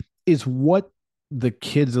 what the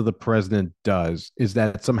kids of the president does. Is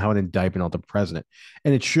that somehow an indictment on the president?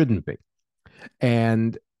 And it shouldn't be.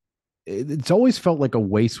 And it's always felt like a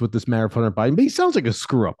waste with this matter of Hunter Biden, but he sounds like a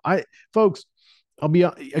screw up. Folks, I'll be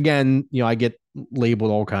again, I get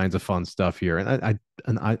labeled all kinds of fun stuff here, and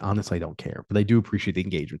I honestly don't care, but I do appreciate the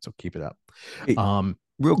engagement, so keep it up. Hey,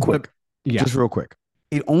 real quick, just real quick.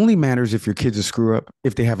 It only matters if your kid's a screw up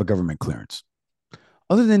if they have a government clearance.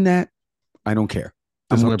 Other than that, I don't care.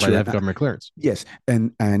 Does Hunter Biden have government clearance? Yes,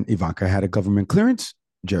 and Ivanka had a government clearance.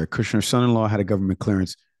 Jared Kushner's son-in-law had a government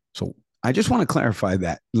clearance. So I just want to clarify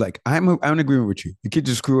that. Like, I'm in agreement with you. Your kids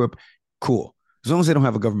just screw up, cool, as long as they don't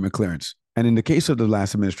have a government clearance. And in the case of the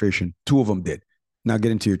last administration, 2 of them did. Now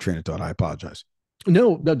get into your train of thought. I apologize.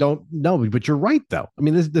 No, but you're right, though. I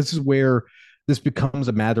mean, this is where this becomes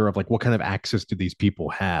a matter of like, what kind of access do these people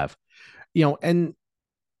have? And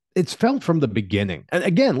it's felt from the beginning. And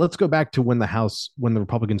again, let's go back to when the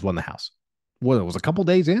Republicans won the House. what it was a couple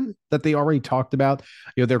days in that they already talked about,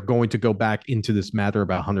 they're going to go back into this matter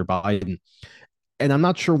about Hunter Biden. And I'm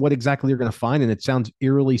not sure what exactly you're going to find. And it sounds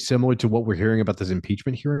eerily similar to what we're hearing about this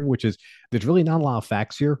impeachment hearing, which is there's really not a lot of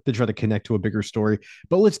facts here to try to connect to a bigger story.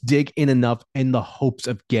 But let's dig in enough in the hopes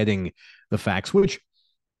of getting the facts, which,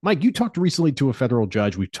 Mike, you talked recently to a federal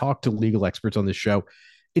judge. We've talked to legal experts on this show.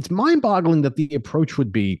 It's mind boggling that the approach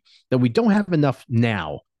would be that we don't have enough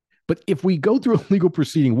now, but if we go through a legal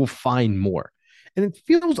proceeding, we'll find more. And it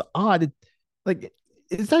feels odd.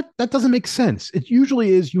 Is that doesn't make sense. It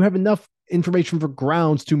usually is you have enough information for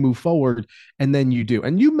grounds to move forward, and then you do.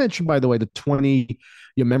 And you mentioned, by the way, the 20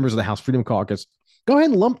 members of the House Freedom Caucus. Go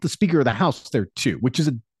ahead and lump the Speaker of the House there too, which is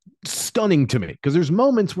stunning to me because there's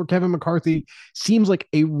moments where Kevin McCarthy seems like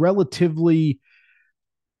a relatively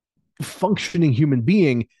functioning human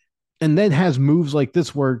being, and then has moves like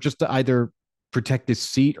this where just to either protect his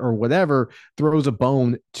seat or whatever, throws a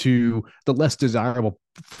bone to the less desirable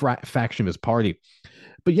faction of his party.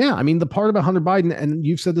 But yeah, I mean, the part about Hunter Biden, and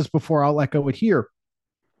you've said this before, I'll echo it here.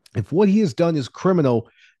 If what he has done is criminal,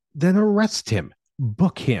 then arrest him,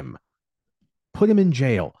 book him, put him in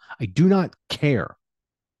jail. I do not care.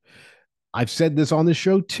 I've said this on this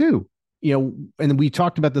show too, and we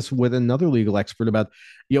talked about this with another legal expert about,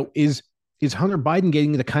 is Hunter Biden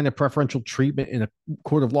getting the kind of preferential treatment in a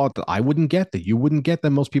court of law that I wouldn't get, that you wouldn't get,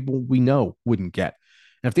 that most people we know wouldn't get?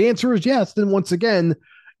 And if the answer is yes, then once again,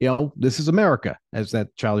 this is America, as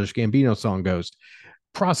that Childish Gambino song goes.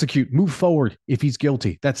 Prosecute, move forward if he's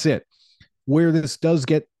guilty. That's it. Where this does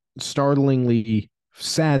get startlingly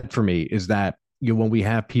sad for me is that, when we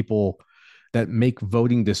have people that make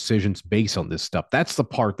voting decisions based on this stuff, that's the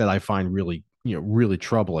part that I find really, really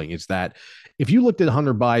troubling, is that if you looked at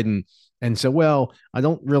Hunter Biden and said, well, I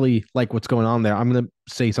don't really like what's going on there, I'm going to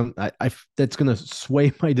say something that's going to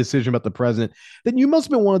sway my decision about the president, then you must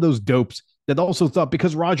have been one of those dopes that also thought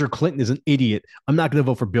because Roger Clinton is an idiot, I'm not going to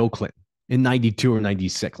vote for Bill Clinton in 92 or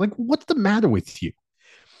 96. Like, what's the matter with you?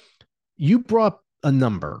 You brought a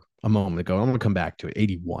number a moment ago. I'm going to come back to it,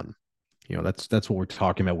 81. That's what we're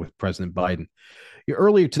talking about with President Biden.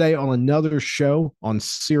 Earlier today on another show on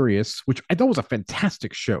Sirius, which I thought was a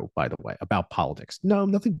fantastic show, by the way, about politics. No,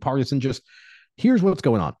 nothing partisan, just here's what's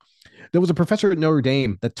going on. There was a professor at Notre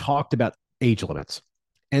Dame that talked about age limits.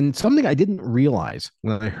 And something I didn't realize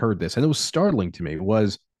when I heard this, and it was startling to me,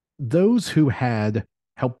 was those who had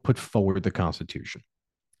helped put forward the Constitution.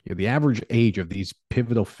 The average age of these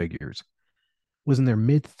pivotal figures was in their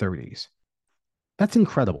mid-30s. That's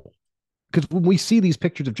incredible. Because when we see these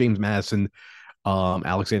pictures of James Madison,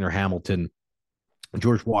 Alexander Hamilton,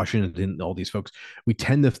 George Washington, and all these folks, we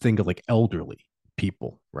tend to think of like elderly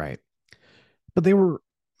people, right? But they were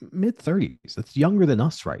mid-30s. That's younger than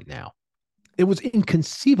us right now. It was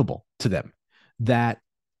inconceivable to them that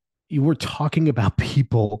you were talking about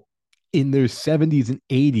people in their 70s and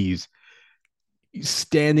 80s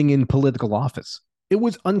standing in political office. It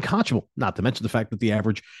was unconscionable, not to mention the fact that the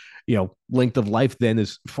average, length of life then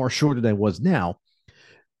is far shorter than it was now.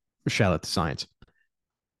 Shout out to science.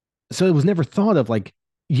 So it was never thought of like,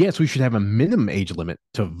 yes, we should have a minimum age limit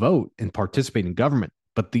to vote and participate in government.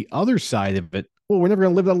 But the other side of it, well, we're never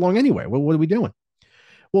going to live that long anyway. Well, what are we doing?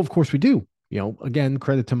 Well, of course we do. Again,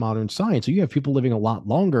 credit to modern science. So you have people living a lot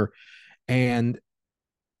longer, and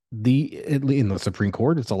in the Supreme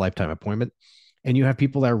Court, it's a lifetime appointment. And you have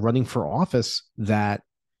people that are running for office that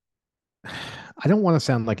I don't want to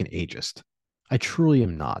sound like an ageist. I truly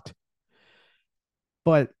am not.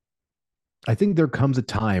 But I think there comes a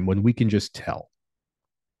time when we can just tell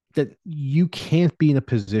that you can't be in a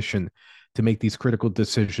position to make these critical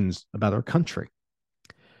decisions about our country.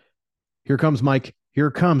 Here comes Mike. Here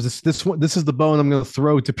it comes. This is the bone I'm going to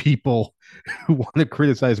throw to people who want to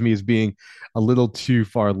criticize me as being a little too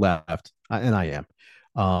far left, and I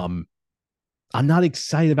am. I'm not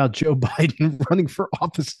excited about Joe Biden running for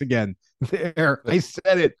office again. There, I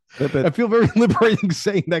said it. I feel very liberating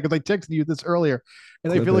saying that because I texted you this earlier,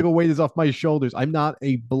 and I feel like a weight is off my shoulders. I'm not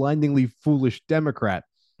a blindingly foolish Democrat.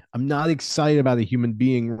 I'm not excited about a human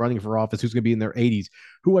being running for office who's going to be in their 80s,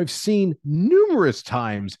 who I've seen numerous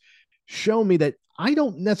times show me that I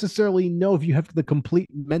don't necessarily know if you have the complete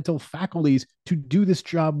mental faculties to do this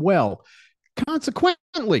job well.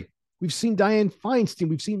 Consequently, we've seen Dianne Feinstein.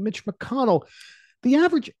 We've seen Mitch McConnell. The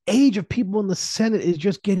average age of people in the Senate is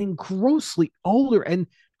just getting grossly older. And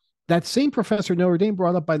that same professor Notre Dame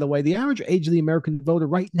brought up, by the way, the average age of the American voter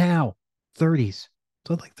right now, 30s.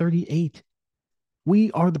 So like 38.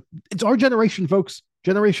 It's our generation, folks.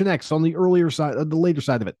 Generation X on the earlier side, the later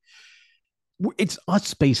side of it. It's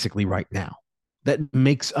us basically right now that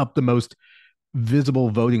makes up the most visible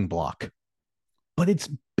voting bloc. but it's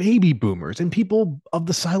baby boomers and people of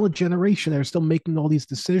the silent generation that are still making all these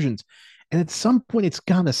decisions. And at some point, it's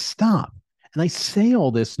got to stop. And I say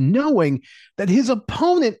all this knowing that his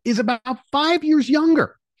opponent is about 5 years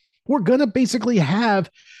younger. We're going to basically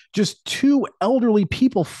have just two elderly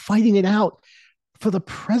people fighting it out for the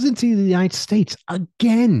presidency of the United States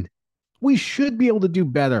again. We should be able to do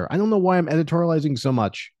better. I don't know why I'm editorializing so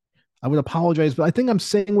much. I would apologize, but I think I'm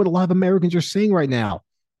saying what a lot of Americans are saying right now.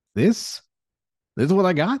 This is what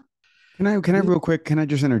I got. Can I real quick? Can I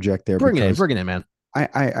just interject there? Bring it in, man.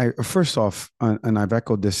 I first off, and I've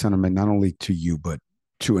echoed this sentiment not only to you but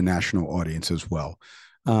to a national audience as well.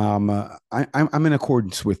 I'm in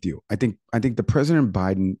accordance with you. I think the President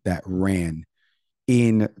Biden that ran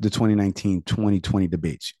in the 2019-2020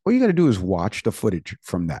 debates, all you got to do is watch the footage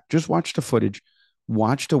from that. Just watch the footage.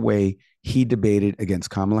 Watch the way he debated against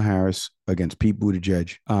Kamala Harris, against Pete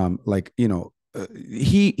Buttigieg.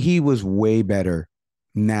 He was way better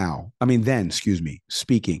now. I mean, then,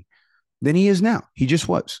 speaking, than he is now. He just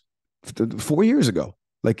was 4 years ago.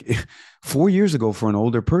 Like 4 years ago for an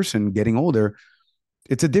older person getting older,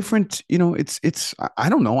 it's a different, I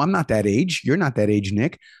don't know. I'm not that age. You're not that age,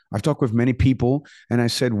 Nick. I've talked with many people and I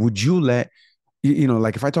said, would you let,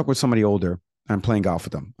 like if I talk with somebody older, I'm playing golf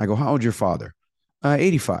with them. I go, how old's your father?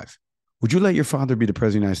 85. Would you let your father be the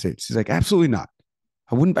president of the United States? He's like, absolutely not.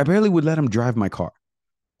 I barely would let him drive my car.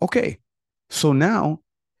 Okay. So now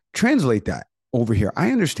translate that over here.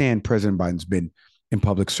 I understand President Biden's been in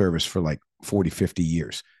public service for like 40, 50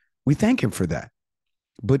 years. We thank him for that.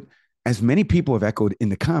 But as many people have echoed in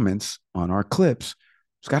the comments on our clips,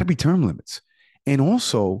 there's got to be term limits. And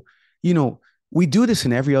also, we do this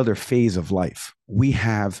in every other phase of life. We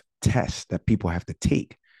have tests that people have to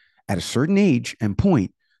take at a certain age and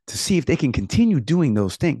point to see if they can continue doing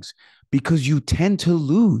those things, because you tend to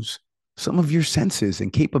lose some of your senses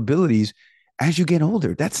and capabilities as you get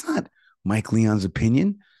older. That's not Mike Leon's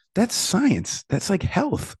opinion. That's science. That's like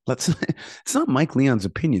health. It's not Mike Leon's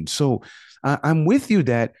opinion. So I'm with you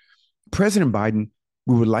that President Biden,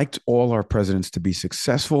 we would like all our presidents to be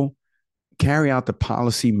successful, carry out the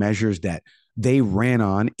policy measures that they ran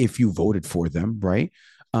on if you voted for them, right?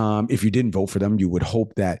 If you didn't vote for them, you would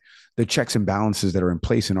hope that the checks and balances that are in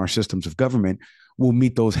place in our systems of government will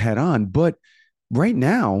meet those head on. But right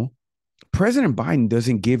now, President Biden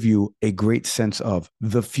doesn't give you a great sense of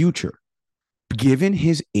the future, given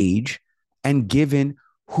his age and given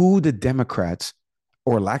who the Democrats,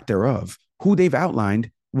 or lack thereof, who they've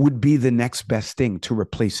outlined would be the next best thing to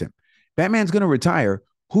replace him. Batman's going to retire.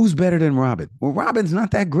 Who's better than Robin? Well, Robin's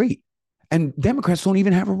not that great. And Democrats don't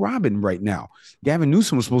even have a Robin right now. Gavin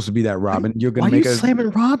Newsom was supposed to be that Robin. You're going to make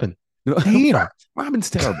slamming Robin? Damn. Robin's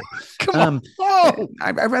terrible. Come on. Oh.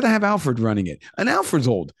 I'd rather have Alfred running it. And Alfred's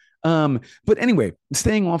old. But anyway,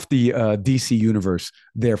 staying off the DC universe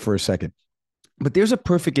there for a second. But there's a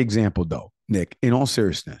perfect example, though, Nick, in all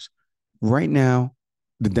seriousness. Right now,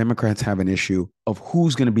 the Democrats have an issue of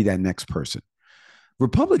who's going to be that next person.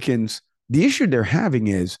 Republicans, the issue they're having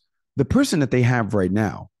is the person that they have right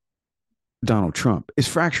now, Donald Trump, is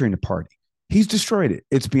fracturing the party. He's destroyed it.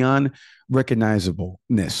 It's beyond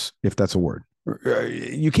recognizableness, if that's a word.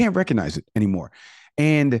 You can't recognize it anymore.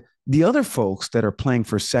 And the other folks that are playing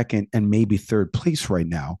for second and maybe third place right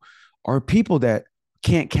now are people that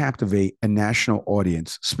can't captivate a national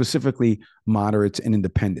audience, specifically moderates and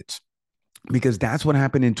independents, because that's what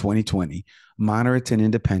happened in 2020. Moderates and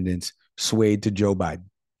independents swayed to Joe Biden.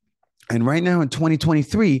 And right now in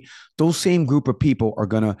 2023, those same group of people are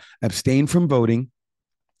going to abstain from voting,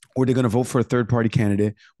 or they're going to vote for a third-party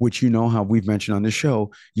candidate, which how we've mentioned on the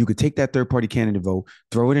show. You could take that third-party candidate vote,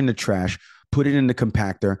 throw it in the trash, put it in the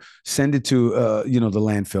compactor, send it to the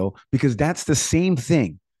landfill, because that's the same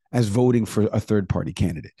thing as voting for a third-party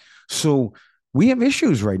candidate. So we have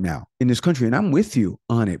issues right now in this country, and I'm with you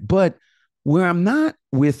on it. But where I'm not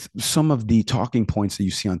with some of the talking points that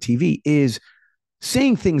you see on TV is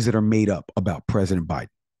saying things that are made up about President Biden,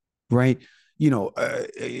 right?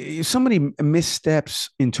 Somebody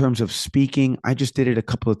missteps in terms of speaking. I just did it a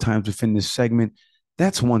couple of times within this segment.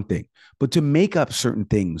 That's one thing. But to make up certain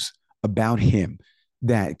things about him,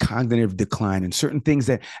 that cognitive decline and certain things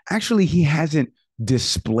that actually he hasn't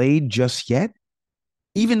displayed just yet,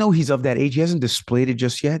 even though he's of that age, he hasn't displayed it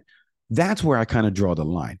just yet. That's where I kind of draw the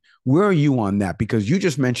line. Where are you on that? Because you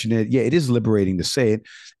just mentioned it. Yeah, it is liberating to say it.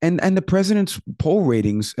 And the president's poll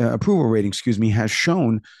ratings, approval rating, has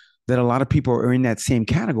shown that a lot of people are in that same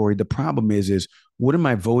category. The problem is what am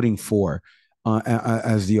I voting for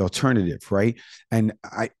as the alternative, right? And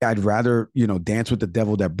I'd rather, dance with the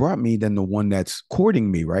devil that brought me than the one that's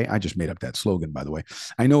courting me, right? I just made up that slogan, by the way.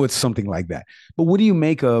 I know it's something like that. But what do you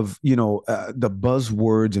make of, the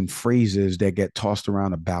buzzwords and phrases that get tossed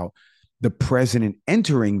around about the president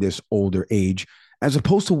entering this older age, as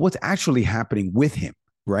opposed to what's actually happening with him,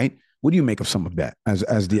 right? What do you make of some of that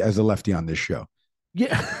as the lefty on this show?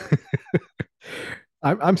 Yeah.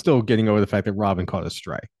 I'm still getting over the fact that Robin caught a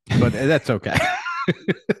stray, but that's okay.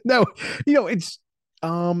 No, it's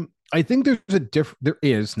I think there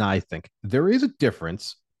is a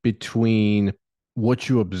difference between what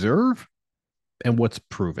you observe and what's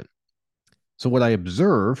proven. So what I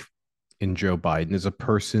observe in Joe Biden is a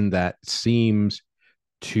person that seems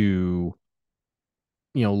to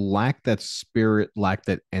lack that spirit, lack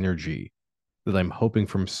that energy that I'm hoping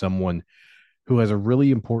from someone who has a really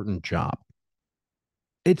important job.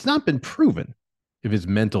 It's not been proven if his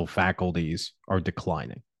mental faculties are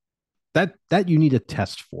declining. That you need a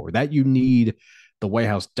test for. That you need the White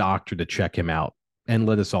House doctor to check him out and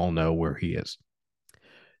let us all know where he is.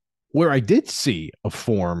 Where I did see a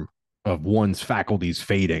form of one's faculties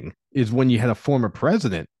fading is when you had a former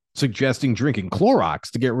president suggesting drinking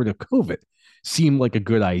Clorox to get rid of COVID. Seemed like a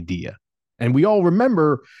good idea. And we all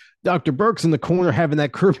remember Dr. Burks in the corner having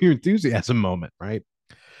that Curb Your Enthusiasm moment, right?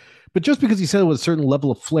 But just because he said it with a certain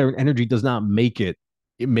level of flair and energy does not make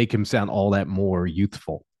him sound all that more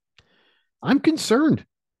youthful. I'm concerned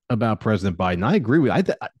about President Biden. I agree with you.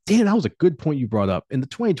 Dan, that was a good point you brought up. In the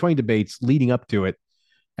 2020 debates leading up to it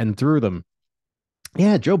and through them,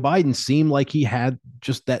 yeah, Joe Biden seemed like he had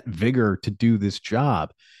just that vigor to do this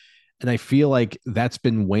job. And I feel like that's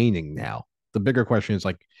been waning now. The bigger question is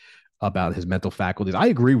about his mental faculties. I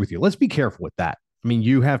agree with you. Let's be careful with that. I mean,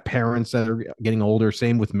 you have parents that are getting older.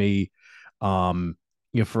 Same with me.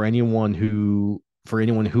 For anyone who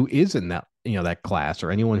is in that, that class,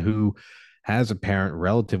 or anyone who has a parent,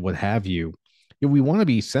 relative, what have you, we want to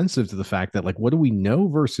be sensitive to the fact that what do we know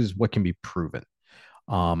versus what can be proven.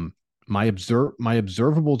 My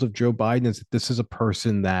observables of Joe Biden is that this is a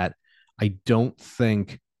person that I don't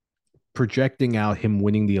think projecting out him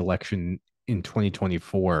winning the election in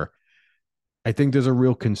 2024. I think there's a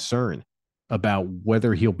real concern about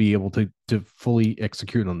whether he'll be able to fully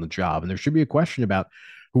execute on the job. And there should be a question about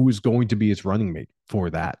who is going to be his running mate for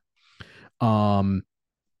that. But on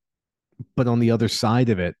the other side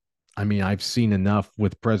of it, I mean, I've seen enough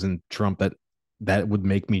with President Trump that would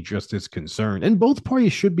make me just as concerned. And both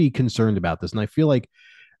parties should be concerned about this. And I feel like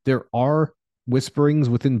there are whisperings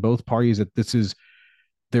within both parties that this is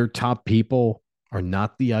their top people are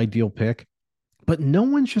not the ideal pick. But no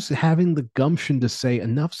one's just having the gumption to say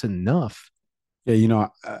enough's enough. Yeah,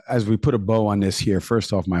 as we put a bow on this here,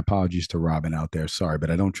 first off, my apologies to Robin out there. Sorry, but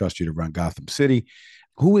I don't trust you to run Gotham City.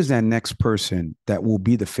 Who is that next person that will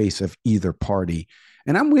be the face of either party?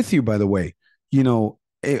 And I'm with you, by the way.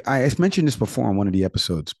 I mentioned this before on one of the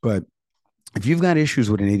episodes, but if you've got issues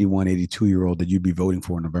with an 81, 82-year-old that you'd be voting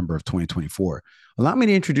for in November of 2024, allow me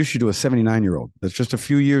to introduce you to a 79-year-old that's just a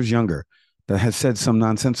few years younger, that has said some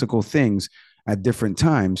nonsensical things at different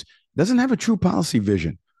times, doesn't have a true policy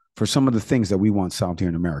vision for some of the things that we want solved here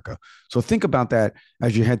in America. So think about that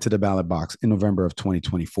as you head to the ballot box in November of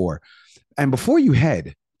 2024. And before you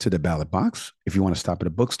head to the ballot box, if you want to stop at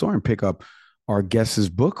a bookstore and pick up our guest's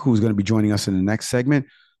book, who's going to be joining us in the next segment,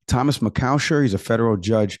 Thomas McCousher. He's a federal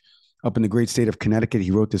judge up in the great state of Connecticut.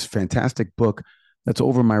 He wrote this fantastic book that's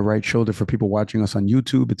over my right shoulder for people watching us on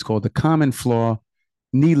YouTube. It's called The Common Flaw,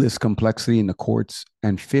 Needless Complexity in the Courts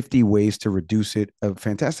and 50 Ways to Reduce It. A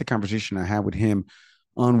fantastic conversation I had with him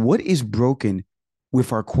on what is broken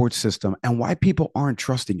with our court system and why people aren't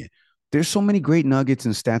trusting it. There's so many great nuggets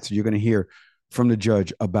and stats that you're going to hear from the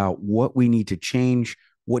judge about what we need to change,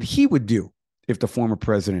 what he would do if the former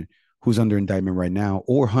president, who's under indictment right now,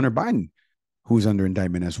 or Hunter Biden, who's under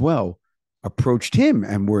indictment as well, approached him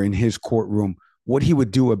and were in his courtroom, what he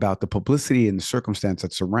would do about the publicity and the circumstance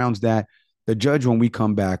that surrounds that. The judge, when we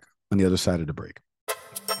come back on the other side of the break.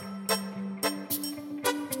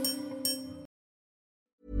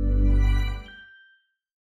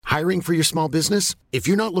 Hiring for your small business? If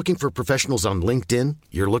you're not looking for professionals on LinkedIn,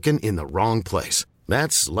 you're looking in the wrong place.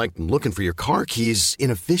 That's like looking for your car keys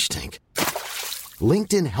in a fish tank.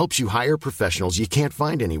 LinkedIn helps you hire professionals you can't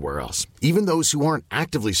find anywhere else, even those who aren't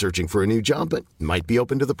actively searching for a new job but might be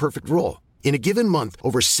open to the perfect role. In a given month,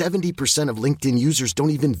 over 70% of LinkedIn users don't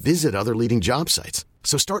even visit other leading job sites.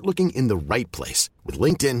 So start looking in the right place. With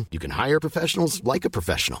LinkedIn, you can hire professionals like a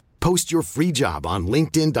professional. Post your free job on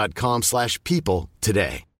linkedin.com/people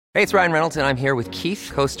today. Hey, it's Ryan Reynolds, and I'm here with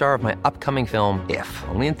Keith, co-star of my upcoming film, If,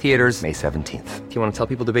 only in theaters May 17th. Do you want to tell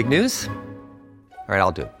people the big news? All right,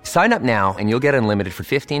 I'll do it. Sign up now and you'll get unlimited for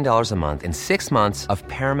 $15 a month and 6 months of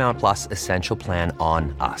Paramount Plus Essential Plan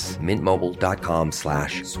on us.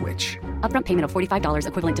 MintMobile.com/switch. Upfront payment of $45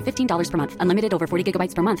 equivalent to $15 per month. Unlimited over 40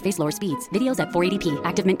 gigabytes per month. Face lower speeds. Videos at 480p.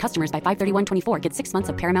 Active Mint customers by 531.24 get 6 months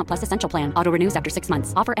of Paramount Plus Essential Plan. Auto renews after 6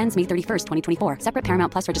 months. Offer ends May 31st, 2024. Separate Paramount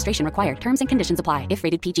Plus registration required. Terms and conditions apply if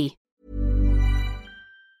rated PG.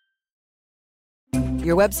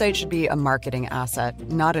 Your website should be a marketing asset,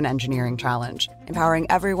 not an engineering challenge. Empowering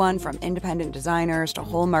everyone from independent designers to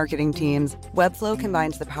whole marketing teams, Webflow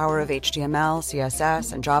combines the power of HTML,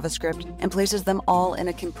 CSS, and JavaScript and places them all in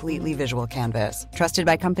a completely visual canvas. Trusted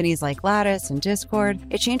by companies like Lattice and Discord,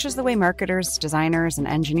 it changes the way marketers, designers, and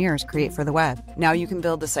engineers create for the web. Now you can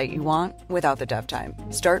build the site you want without the dev time.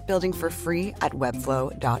 Start building for free at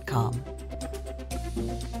webflow.com.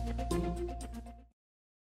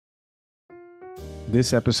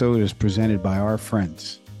 This episode is presented by our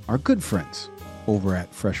friends, our good friends, over at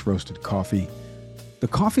Fresh Roasted Coffee. The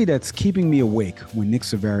coffee that's keeping me awake when Nick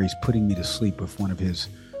Savari's putting me to sleep with one of his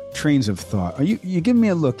trains of thought. You give me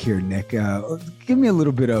a look here, Nick. Give me a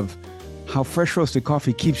little bit of how Fresh Roasted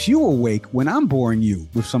Coffee keeps you awake when I'm boring you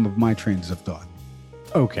with some of my trains of thought.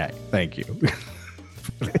 Okay, thank you.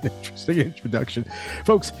 Interesting introduction.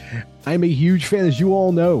 Folks, I'm a huge fan, as you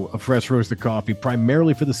all know, of Fresh Roasted Coffee,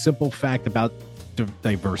 primarily for the simple fact about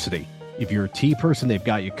diversity. If you're a tea person, they've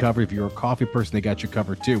got you covered. If you're a coffee person, they got you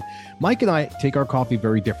covered too. Mike and I take our coffee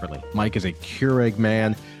very differently. Mike is a Keurig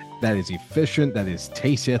man. That is efficient. That is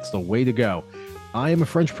tasty. That's the way to go. I am a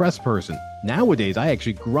French press person. Nowadays, I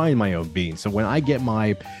actually grind my own beans. So when I get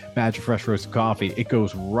my batch of fresh roasted coffee, it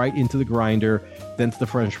goes right into the grinder, then to the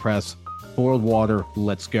French press, boiled water,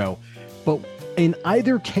 let's go. But in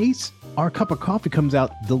either case, our cup of coffee comes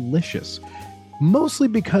out delicious. Mostly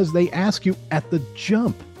because they ask you at the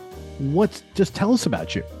jump, just tell us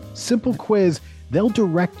about you. Simple quiz. They'll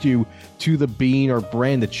direct you to the bean or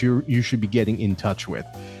brand that you should be getting in touch with.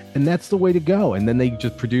 And that's the way to go. And then they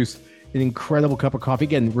just produce an incredible cup of coffee,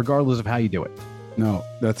 again, regardless of how you do it. No,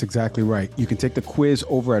 that's exactly right. You can take the quiz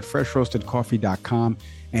over at freshroastedcoffee.com.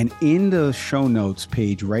 And in the show notes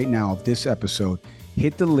page right now of this episode,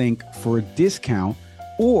 hit the link for a discount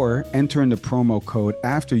or enter in the promo code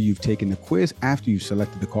after you've taken the quiz, after you've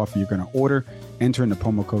selected the coffee you're going to order. Enter in the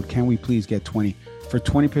promo code, can we please get 20 for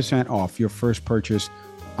 20% off your first purchase.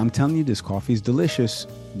 I'm telling you, this coffee is delicious.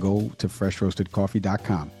 Go to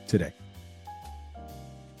freshroastedcoffee.com today.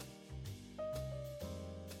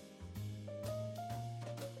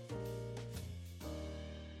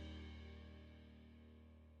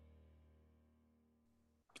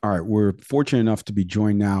 All right, we're fortunate enough to be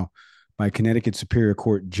joined now by Connecticut Superior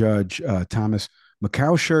Court Judge Thomas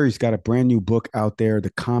McCowsher. He's got a brand new book out there,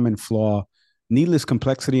 The Common Flaw, Needless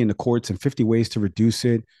Complexity in the Courts and 50 Ways to Reduce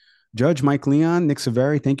It. Judge Mike Leon, Nick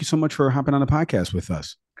Savari, thank you so much for hopping on the podcast with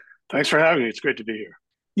us. Thanks for having me. It's great to be here.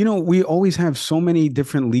 You know, we always have so many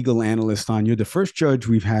different legal analysts on. You're the first judge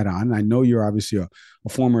we've had on. I know you're obviously a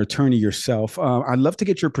former attorney yourself. I'd love to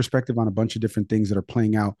get your perspective on a bunch of different things that are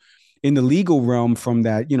playing out in the legal realm from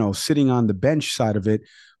that, sitting on the bench side of it.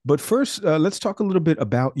 But first, let's talk a little bit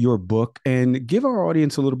about your book and give our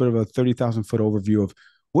audience a little bit of a 30,000-foot overview of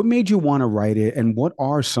what made you want to write it and what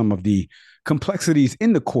are some of the complexities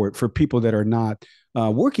in the court for people that are not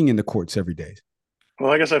working in the courts every day.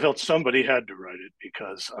 Well, I guess I felt somebody had to write it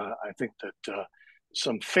because I think that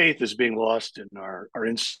some faith is being lost in our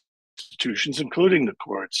institutions, including the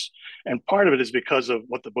courts. And part of it is because of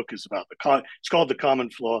what the book is about. It's called The Common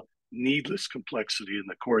Flaw, Needless Complexity in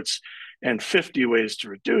the Courts and 50 Ways to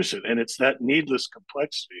Reduce It. And it's that needless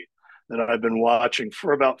complexity that I've been watching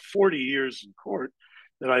for about 40 years in court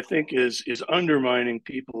that I think is undermining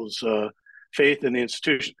people's faith in the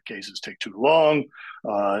institution. The cases take too long,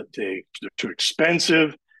 they're too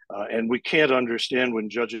expensive, and we can't understand when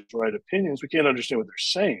judges write opinions, we can't understand what they're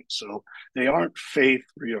saying. So they aren't faith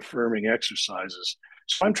reaffirming exercises.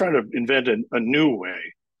 So I'm trying to invent a new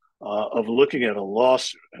way of looking at a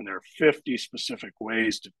lawsuit, and there are 50 specific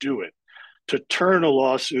ways to do it, to turn a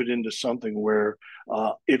lawsuit into something where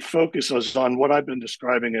it focuses on what I've been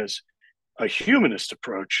describing as a humanist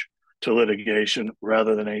approach to litigation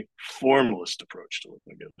rather than a formalist approach to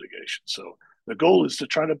litigation. So the goal is to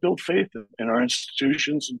try to build faith in our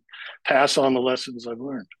institutions and pass on the lessons I've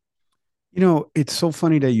learned. You know, it's so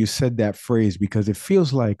funny that you said that phrase because it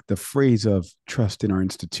feels like the phrase of trust in our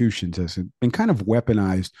institutions has been kind of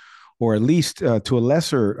weaponized, or at least to a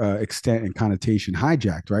lesser extent and connotation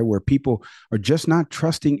hijacked, right? Where people are just not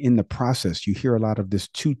trusting in the process. You hear a lot of this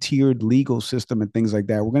two-tiered legal system and things like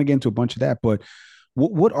that. We're going to get into a bunch of that, but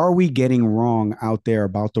What are we getting wrong out there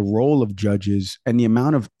about the role of judges and the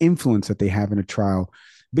amount of influence that they have in a trial,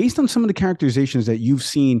 based on some of the characterizations that you've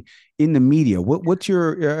seen in the media? What's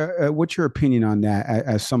your opinion on that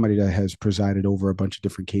as somebody that has presided over a bunch of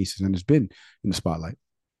different cases and has been in the spotlight?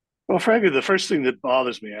 Well, frankly, the first thing that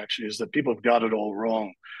bothers me actually is that people have got it all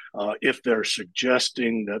wrong if they're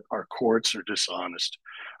suggesting that our courts are dishonest.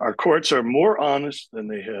 Our courts are more honest than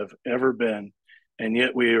they have ever been, and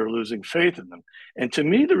yet we are losing faith in them. And to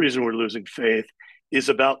me, the reason we're losing faith is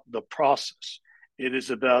about the process. It is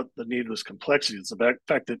about the needless complexity. It's about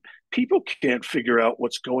the fact that people can't figure out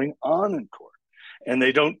what's going on in court, and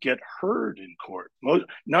they don't get heard in court.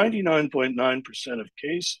 99.9% of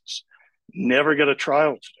cases never get a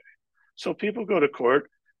trial today. So people go to court,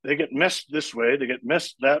 they get messed this way, they get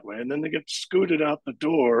messed that way, and then they get scooted out the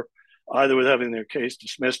door, either with having their case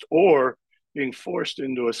dismissed or being forced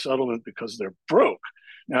into a settlement because they're broke.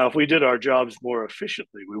 Now, if we did our jobs more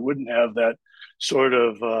efficiently, we wouldn't have that sort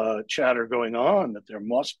of chatter going on that there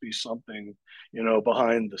must be something,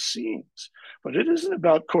 behind the scenes. But it isn't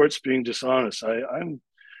about courts being dishonest.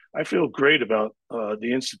 I feel great about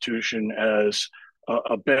the institution as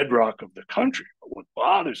a bedrock of the country. But what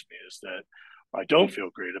bothers me is that I don't feel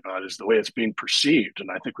great about is the way it's being perceived, and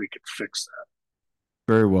I think we could fix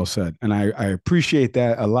that. Very well said. And I appreciate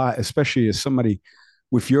that a lot, especially as somebody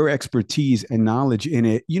with your expertise and knowledge in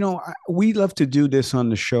it. We love to do this on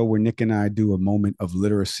the show where Nick and I do a moment of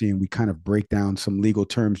literacy and we kind of break down some legal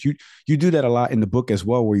terms. You do that a lot in the book as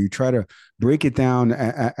well, where you try to break it down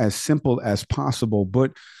as simple as possible.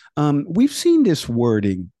 But we've seen this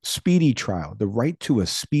wording, speedy trial, the right to a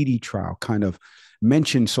speedy trial, kind of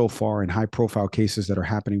mentioned so far in high profile cases that are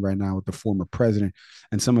happening right now with the former president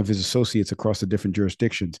and some of his associates across the different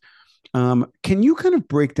jurisdictions. Can you kind of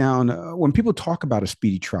break down when people talk about a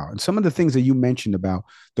speedy trial and some of the things that you mentioned about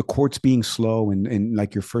the courts being slow and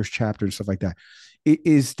like your first chapter and stuff like that?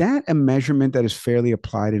 Is that a measurement that is fairly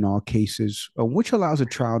applied in all cases, which allows a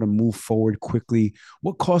trial to move forward quickly?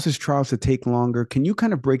 What causes trials to take longer? Can you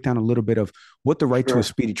kind of break down a little bit of what the right to a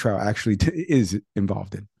speedy trial actually is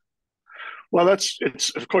involved in? Well, it's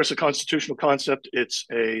of course a constitutional concept. It's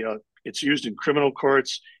used in criminal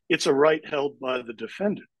courts. It's a right held by the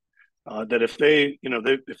defendant that if they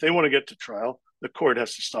want to get to trial, the court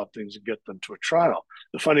has to stop things and get them to a trial.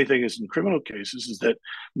 The funny thing is, in criminal cases, is that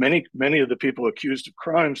many of the people accused of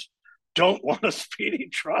crimes don't want a speedy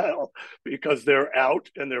trial because they're out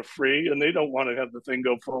and they're free and they don't want to have the thing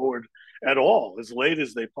go forward at all as late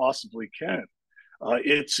as they possibly can.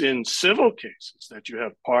 It's in civil cases that you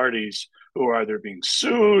have parties who are either being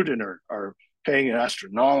sued and are paying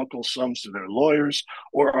astronomical sums to their lawyers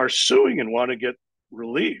or are suing and want to get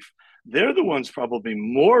relief. They're the ones probably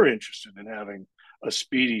more interested in having a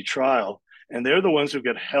speedy trial, and they're the ones who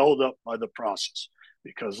get held up by the process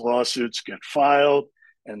because lawsuits get filed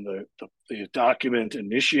and the document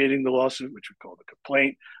initiating the lawsuit, which we call the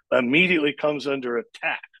complaint, immediately comes under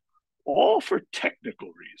attack, all for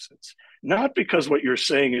technical reasons, not because what you're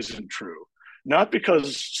saying isn't true, not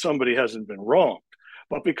because somebody hasn't been wronged,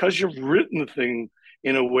 but because you've written the thing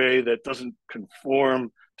in a way that doesn't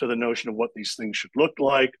conform to the notion of what these things should look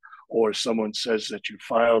like, or someone says that you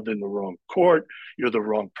filed in the wrong court, you're the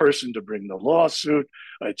wrong person to bring the lawsuit,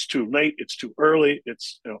 it's too late, it's too early,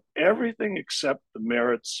 it's everything except the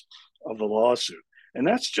merits of the lawsuit. And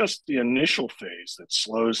that's just the initial phase that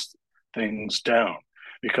slows things down,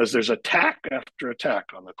 because there's attack after attack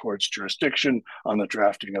on the court's jurisdiction, on the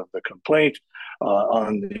drafting of the complaint,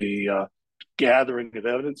 on the gathering of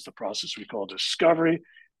evidence, the process we call discovery,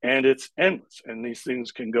 and it's endless. And these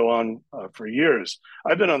things can go on for years.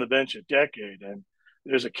 I've been on the bench a decade, and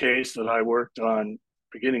there's a case that I worked on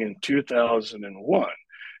beginning in 2001,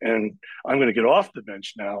 and I'm going to get off the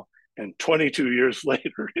bench now. And 22 years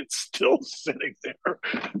later, it's still sitting there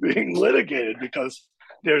being litigated because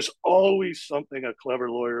there's always something a clever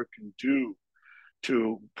lawyer can do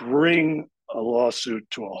to bring a lawsuit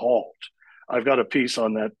to a halt. I've got a piece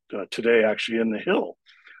on that today, actually, in the Hill,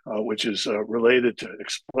 which is related to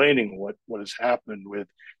explaining what has happened with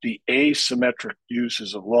the asymmetric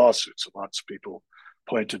uses of lawsuits. Lots of people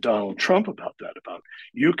point to Donald Trump about that, about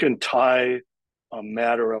you can tie a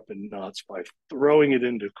matter up in knots by throwing it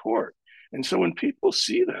into court. And so when people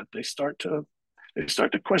see that, they start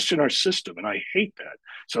to question our system, and I hate that.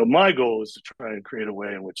 So my goal is to try and create a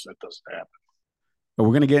way in which that doesn't happen. We're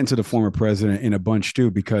going to get into the former president in a bunch too,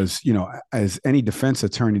 because, as any defense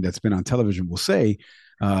attorney that's been on television will say,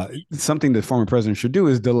 something the former president should do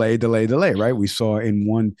is delay, right? We saw in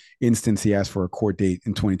one instance, he asked for a court date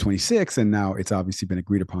in 2026, and now it's obviously been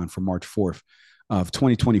agreed upon for March 4th of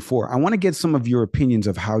 2024. I want to get some of your opinions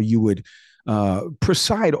of how you would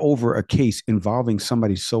preside over a case involving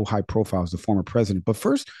somebody so high profile as the former president. But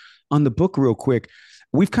first, on the book, real quick,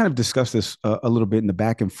 we've kind of discussed this a little bit in the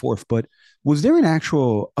back and forth, but was there an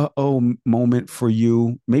actual uh-oh moment for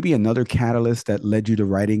you, maybe another catalyst that led you to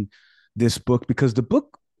writing this book? Because the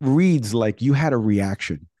book reads like you had a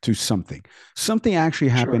reaction to something. Something actually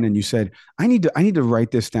happened, and you said, I need to write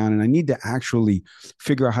this down, and I need to actually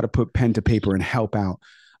figure out how to put pen to paper and help out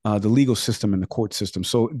the legal system and the court system.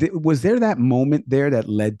 So was there that moment there that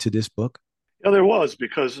led to this book? Yeah, there was,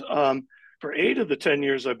 because for 8 of the 10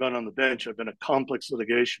 years I've been on the bench, I've been a complex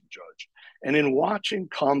litigation judge. And in watching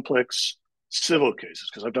complex civil cases,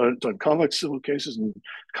 because I've done complex civil cases, and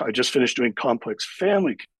I just finished doing complex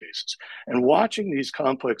family cases, and watching these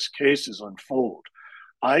complex cases unfold,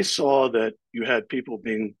 I saw that you had people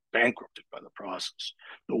being bankrupted by the process.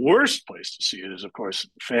 The worst place to see it is, of course,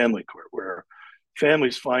 family court, where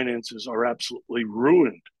families' finances are absolutely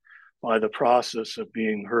ruined by the process of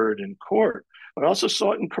being heard in court. But I also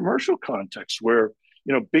saw it in commercial contexts where,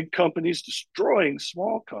 big companies destroying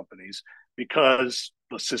small companies because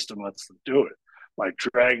the system lets them do it, by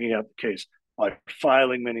dragging out the case, by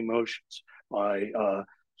filing many motions, by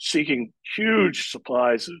seeking huge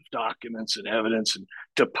supplies of documents and evidence and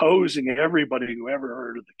deposing everybody who ever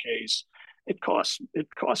heard of the case. It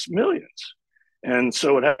costs millions. And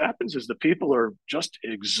so what happens is the people are just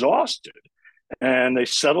exhausted, and they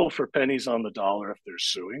settle for pennies on the dollar if they're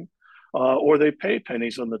suing, or they pay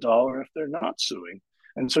pennies on the dollar if they're not suing.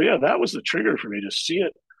 And so, yeah, that was the trigger for me to see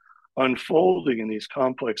it unfolding in these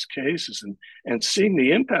complex cases, and seeing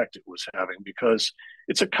the impact it was having, because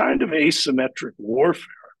it's a kind of asymmetric warfare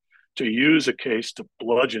to use a case to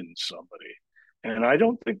bludgeon somebody. And I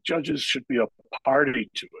don't think judges should be a party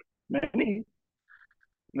to it.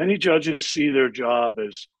 Many judges see their job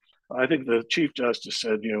as, I think the Chief Justice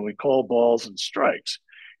said, we call balls and strikes.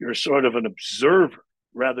 You're sort of an observer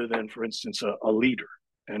rather than, for instance, a leader.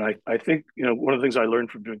 And I think, one of the things I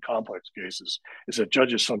learned from doing complex cases is that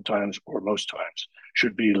judges sometimes, or most times,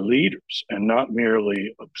 should be leaders and not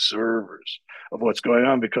merely observers of what's going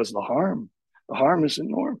on, because the harm is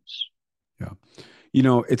enormous. Yeah.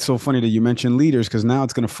 It's so funny that you mentioned leaders, because now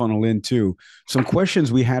it's going to funnel into some questions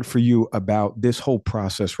we had for you about this whole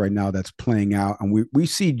process right now that's playing out. And we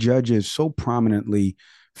see judges so prominently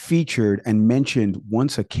featured and mentioned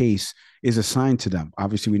once a case is assigned to them.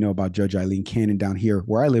 Obviously, we know about Judge Eileen Cannon down here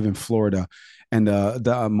where I live in Florida, and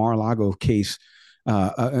the Mar-a-Lago case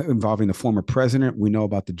involving the former president. We know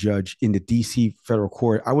about the judge in the D.C. federal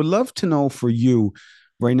court. I would love to know for you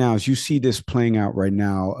right now, as you see this playing out right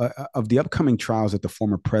now, of the upcoming trials that the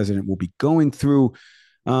former president will be going through,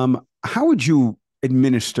 how would you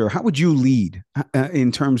administer, how would you lead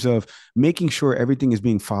in terms of making sure everything is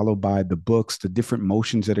being followed by the books, the different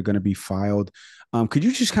motions that are going to be filed? Could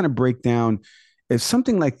you just kind of break down, if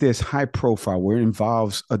something like this, high profile, where it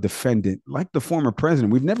involves a defendant like the former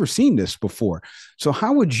president, we've never seen this before. So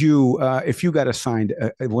how would you, if you got assigned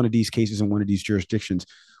one of these cases in one of these jurisdictions,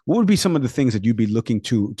 what would be some of the things that you'd be looking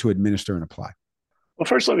to administer and apply? Well,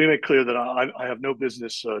 first, let me make clear that I have no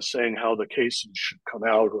business saying how the cases should come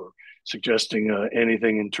out, or suggesting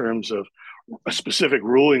anything in terms of specific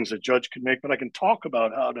rulings a judge can make, but I can talk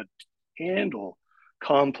about how to handle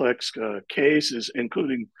complex cases,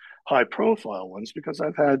 including high-profile ones, because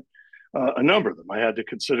I've had a number of them. I had to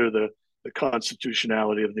consider the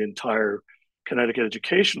constitutionality of the entire Connecticut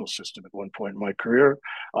educational system at one point in my career.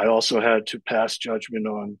 I also had to pass judgment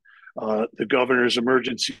on the governor's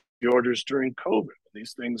emergency orders during COVID.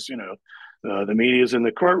 These things, the media is in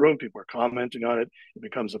the courtroom, people are commenting on it, it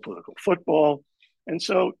becomes a political football. And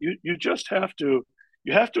so you just have to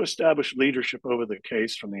establish leadership over the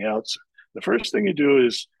case from the outset. The first thing you do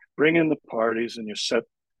is bring in the parties, and you set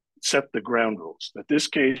the ground rules that this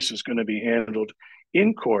case is going to be handled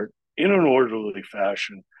in court in an orderly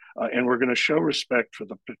fashion, and we're going to show respect for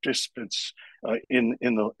the participants in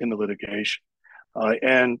the litigation.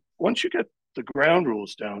 And once you get the ground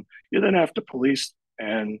rules down, you then have to police.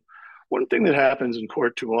 And one thing that happens in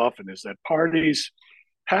court too often is that parties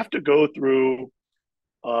have to go through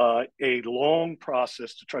a long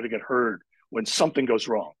process to try to get heard when something goes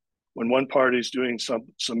wrong. When one party is doing some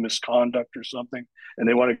misconduct or something, and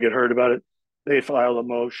they want to get heard about it, they file a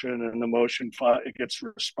motion, and the motion it gets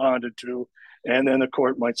responded to, and then the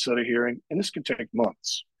court might set a hearing, and this can take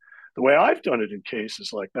months. The way I've done it in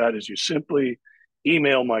cases like that is you simply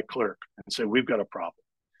email my clerk and say, we've got a problem.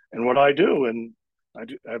 And what I do, and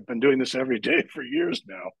I've been doing this every day for years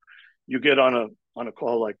now, you get on a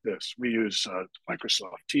call like this. We use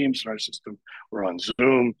Microsoft Teams in our system. We're on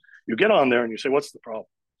Zoom. You get on there and you say, what's the problem?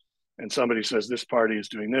 And somebody says, this party is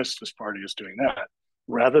doing this party is doing that.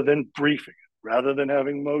 rather than briefing it, rather than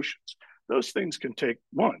having motions. Those things can take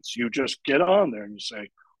months. You just get on there and you say,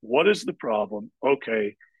 what is the problem?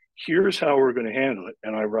 Okay, here's how we're going to handle it.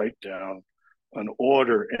 And I write down an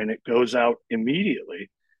order and it goes out immediately.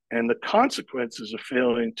 And the consequences of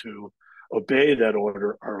failing to obey that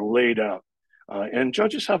order are laid out. And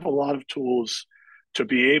judges have a lot of tools to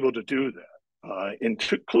be able to do that,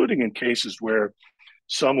 including in cases where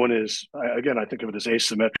someone is, again, I think of it as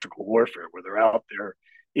asymmetrical warfare, where they're out there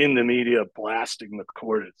in the media blasting the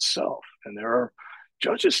court itself. And there are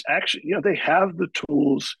judges actually, they have the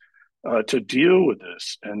tools to deal with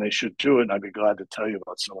this, and they should do it. And I'd be glad to tell you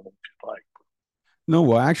about some of them if you'd like. No,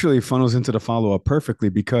 well, actually, it funnels into the follow-up perfectly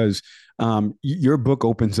because your book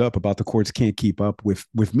opens up about the courts can't keep up with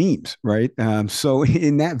memes, right? So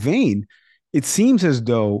in that vein, it seems as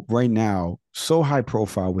though right now, so high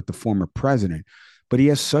profile with the former president, but he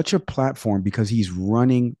has such a platform because he's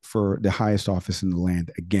running for the highest office in the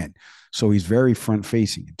land again. So he's very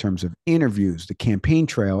front-facing in terms of interviews, the campaign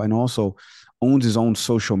trail, and also owns his own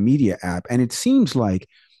social media app. And it seems like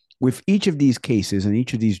with each of these cases and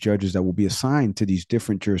each of these judges that will be assigned to these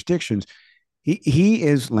different jurisdictions, he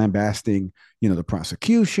is lambasting, the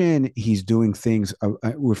prosecution. He's doing things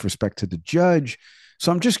with respect to the judge.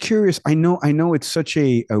 So I'm just curious. I know it's such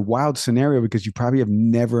a wild scenario because you probably have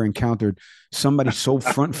never encountered somebody so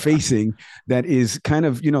front facing that is kind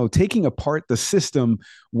of, taking apart the system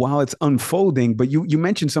while it's unfolding. But you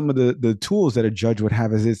mentioned some of the tools that a judge would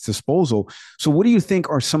have at its disposal. So what do you think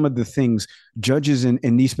are some of the things judges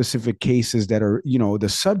in these specific cases that are, the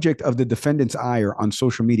subject of the defendant's ire on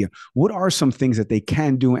social media? What are some things that they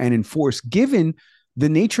can do and enforce given the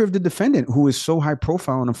nature of the defendant who is so high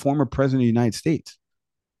profile and a former president of the United States?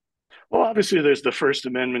 Well, obviously, there's the First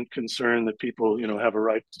Amendment concern that people, have a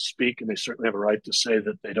right to speak, and they certainly have a right to say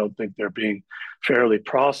that they don't think they're being fairly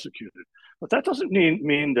prosecuted. But that doesn't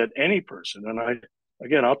mean that any person,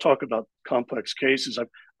 and I'll talk about complex cases.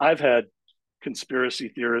 I've had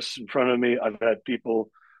conspiracy theorists in front of me. I've had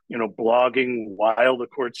people, blogging while the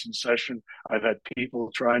court's in session. I've had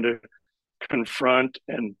people trying to confront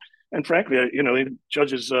and frankly,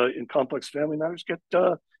 judges in complex family matters get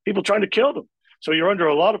people trying to kill them. So you're under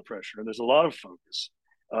a lot of pressure and there's a lot of focus.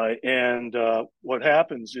 And what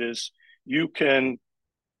happens is you can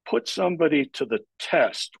put somebody to the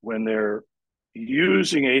test when they're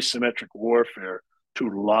using asymmetric warfare to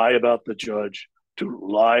lie about the judge, to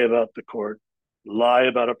lie about the court, lie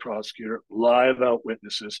about a prosecutor, lie about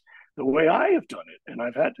witnesses. The way I have done it, and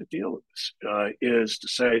I've had to deal with this, is to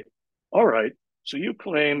say, all right, so you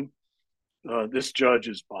claim this judge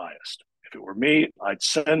is biased. If it were me, I'd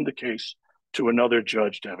send the case to another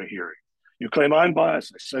judge to have a hearing. You claim I'm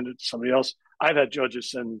biased, I send it to somebody else. I've had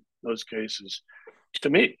judges send those cases to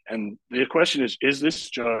me. And the question is this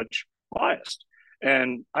judge biased?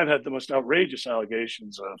 And I've had the most outrageous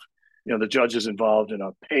allegations of, the judges involved in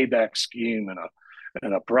a payback scheme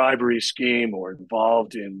and a bribery scheme or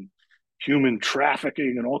involved in human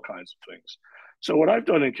trafficking and all kinds of things. So what I've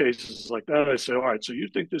done in cases like that, I say, all right, so you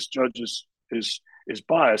think this judge is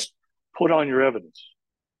biased, put on your evidence.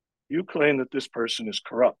 You claim that this person is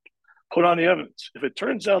corrupt. Put on the evidence. If it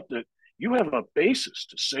turns out that you have a basis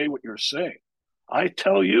to say what you're saying, I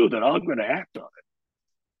tell you that I'm going to act on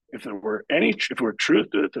it. If there were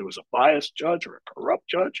truth to it, there was a biased judge or a corrupt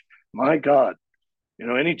judge, my God,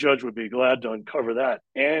 any judge would be glad to uncover that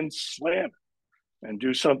and slam it and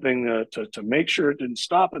do something to make sure it didn't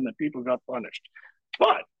stop and that people got punished.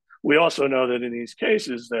 But we also know that in these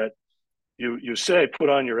cases that you say, put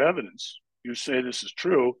on your evidence. You say this is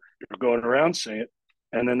true. You're going around saying it,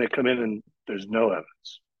 and then they come in and there's no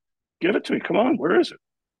evidence. Give it to me. Come on, where is it?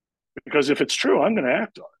 Because if it's true, I'm going to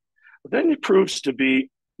act on it. But then it proves to be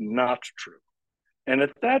not true. And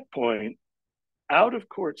at that point,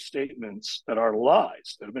 out-of-court statements that are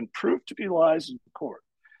lies, that have been proved to be lies in court,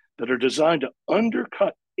 that are designed to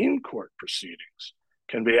undercut in-court proceedings,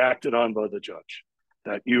 can be acted on by the judge.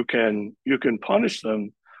 That you can punish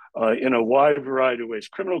them in a wide variety of ways.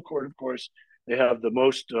 Criminal court, of course, they have the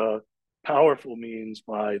most powerful means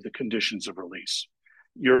by the conditions of release.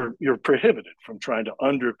 You're prohibited from trying to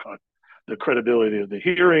undercut the credibility of the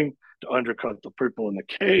hearing, to undercut the people in the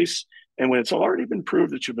case. And when it's already been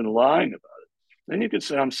proved that you've been lying about it, then you can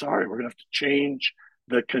say, I'm sorry, we're going to have to change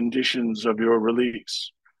the conditions of your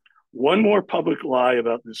release. One more public lie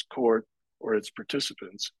about this court or its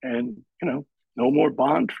participants, and no more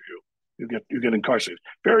bond for you. You get incarcerated.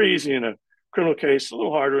 Very easy in a criminal case, a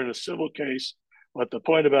little harder in a civil case. But the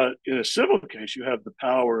point about in a civil case, you have the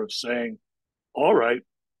power of saying, all right,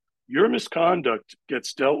 your misconduct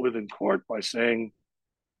gets dealt with in court by saying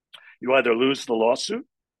you either lose the lawsuit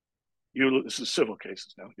this is civil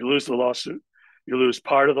cases now. You lose the lawsuit, you lose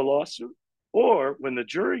part of the lawsuit, or when the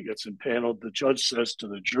jury gets impaneled, the judge says to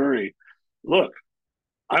the jury, look,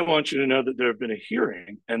 I want you to know that there have been a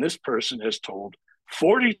hearing and this person has told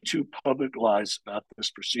 42 public lies about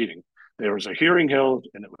this proceeding. There was a hearing held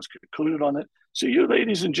and it was concluded on it. So you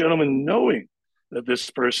ladies and gentlemen, knowing that this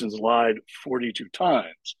person's lied 42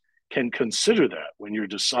 times, can consider that when you're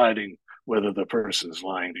deciding whether the person is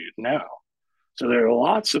lying to you now. So there are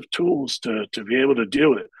lots of tools to be able to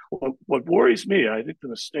deal with it. What worries me, I think the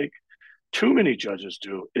mistake too many judges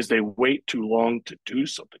do, is they wait too long to do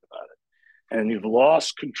something about it. And you've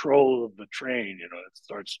lost control of the train. You know, it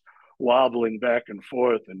starts wobbling back and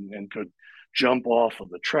forth and could jump off of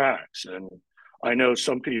the tracks. And I know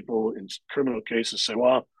some people in criminal cases say,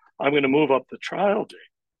 well, I'm going to move up the trial date.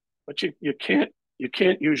 But you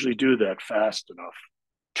can't usually do that fast enough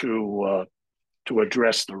to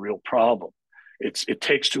address the real problem. It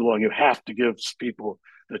takes too long. You have to give people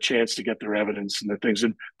the chance to get their evidence and the things.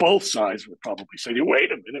 And both sides would probably say,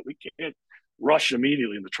 wait a minute, we can't rush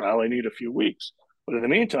immediately in the trial. I need a few weeks. But in the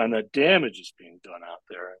meantime, that damage is being done out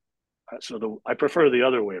there. So I prefer the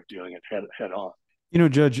other way of doing it head on. You know,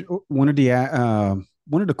 Judge, one of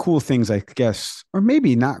the cool things, I guess, or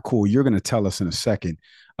maybe not cool, you're going to tell us in a second,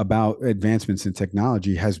 about advancements in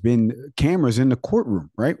technology has been cameras in the courtroom,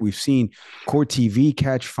 right? We've seen court TV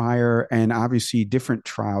catch fire and obviously different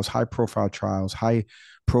trials, high profile trials, high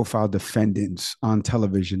profile defendants on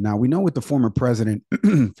television. Now, we know with the former president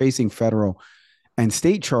facing federal and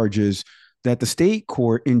state charges that the state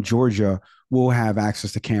court in Georgia will have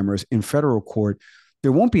access to cameras. In federal court,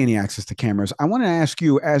 there won't be any access to cameras. I want to ask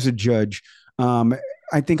you, as a judge,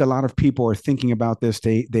 I think a lot of people are thinking about this.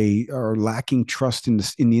 They are lacking trust in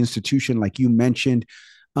the institution, like you mentioned.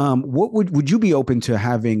 What would you be open to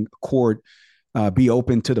having court be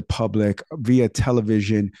open to the public via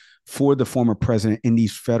television for the former president in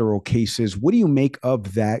these federal cases? What do you make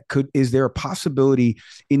of that? Is there a possibility,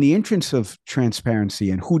 in the interest of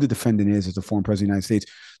transparency and who the defendant is as the former president of the United States,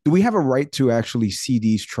 do we have a right to actually see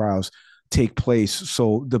these trials take place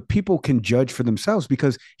so the people can judge for themselves,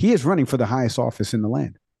 because he is running for the highest office in the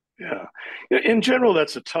land? Yeah. In general,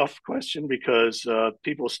 that's a tough question because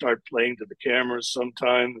people start playing to the cameras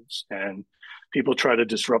sometimes and people try to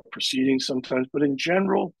disrupt proceedings sometimes. But in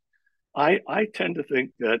general, I tend to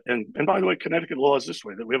think that, and by the way, Connecticut law is this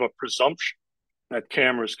way, that we have a presumption that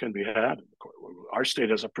cameras can be had in the court. Our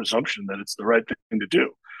state has a presumption that it's the right thing to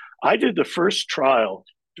do. I did the first trial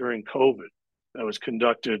during COVID that was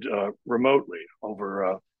conducted remotely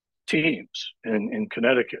over Teams in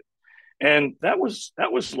Connecticut, and that was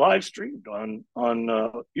live streamed on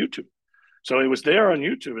YouTube. So it was there on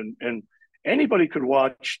YouTube, and anybody could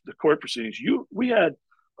watch the court proceedings. We had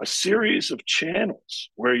a series of channels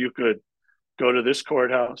where you could go to this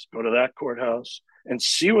courthouse, go to that courthouse, and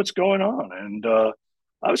see what's going on. And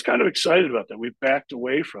I was kind of excited about that. We backed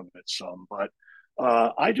away from it some, but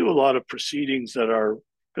I do a lot of proceedings that are,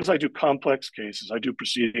 because I do complex cases, I do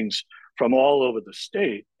proceedings from all over the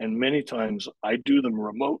state, and many times I do them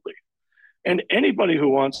remotely. And anybody who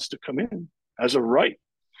wants to come in has a right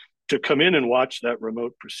to come in and watch that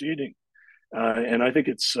remote proceeding. And I think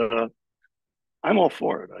it's, I'm all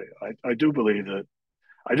for it. I do believe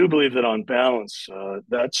that on balance,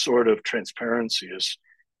 that sort of transparency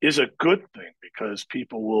is a good thing, because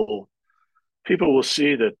people will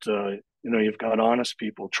see that you've got honest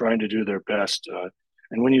people trying to do their best.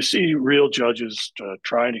 And when you see real judges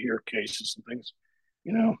trying to hear cases and things,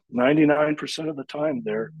 99% of the time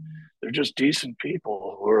they're just decent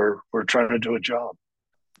people who are trying to do a job.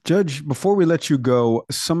 Judge, before we let you go,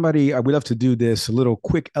 I would love to do this, a little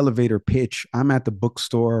quick elevator pitch. I'm at the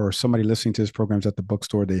bookstore, or somebody listening to this program is at the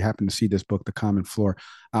bookstore. They happen to see this book, The Common Floor,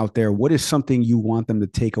 out there. What is something you want them to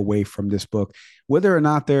take away from this book? Whether or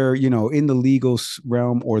not they're, in the legal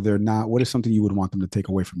realm or they're not, what is something you would want them to take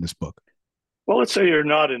away from this book? Well, let's say you're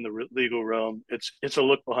not in the legal realm. It's a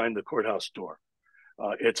look behind the courthouse door.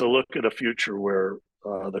 It's a look at a future where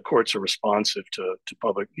the courts are responsive to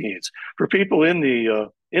public needs. For people in the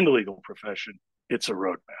legal profession, it's a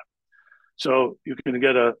roadmap. So you can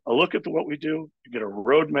get a look at what we do. You get a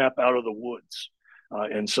roadmap out of the woods,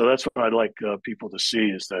 and so that's what I'd like people to see,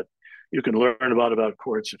 is that you can learn about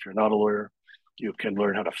courts if you're not a lawyer. You can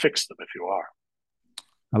learn how to fix them if you are.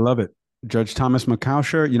 I love it. Judge Thomas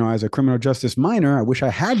McCousher, as a criminal justice minor, I wish I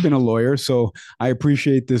had been a lawyer, so I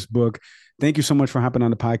appreciate this book. Thank you so much for hopping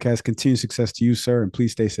on the podcast. Continued success to you, sir, and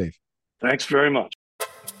please stay safe. Thanks very much.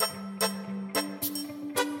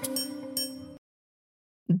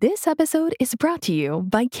 This episode is brought to you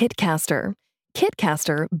by KitCaster.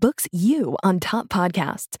 KitCaster books you on top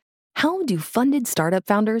podcasts. How do funded startup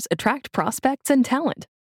founders attract prospects and talent?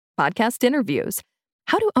 Podcast interviews.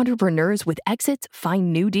 How do entrepreneurs with exits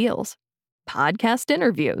find new deals? Podcast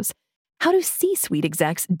interviews. How do C-suite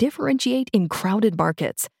execs differentiate in crowded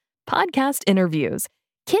markets? Podcast interviews.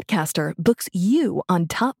 Kitcaster books you on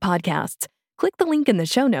top podcasts. Click the link in the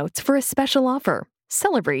show notes for a special offer.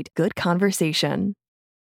 Celebrate good conversation.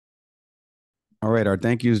 All right, our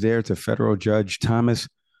thank yous there to federal judge Thomas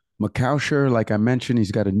McCousher. Like I mentioned,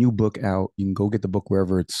 he's got a new book out. You can go get the book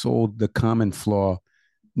wherever it's sold. The Common Flaw,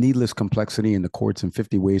 Needless Complexity in the Courts and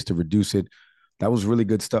 50 Ways to Reduce It. That was really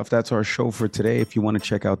good stuff. That's our show for today. If you want to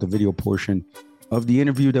check out the video portion of the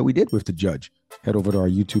interview that we did with the judge, head over to our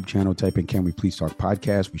YouTube channel, type in Can We Please Talk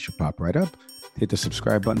Podcast. We should pop right up. Hit the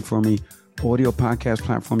subscribe button for me. Audio podcast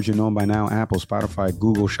platforms you know by now, Apple, Spotify,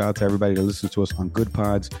 Google. Shout out to everybody that listens to us on Good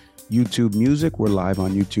Pods. YouTube Music. We're live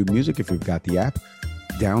on YouTube Music. If you've got the app,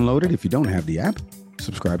 download it. If you don't have the app,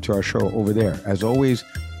 subscribe to our show over there. As always,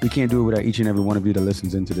 we can't do it without each and every one of you that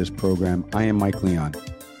listens into this program. I am Mike Leon.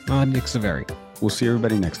 I'm Nick Saveri. We'll see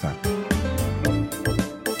everybody next time.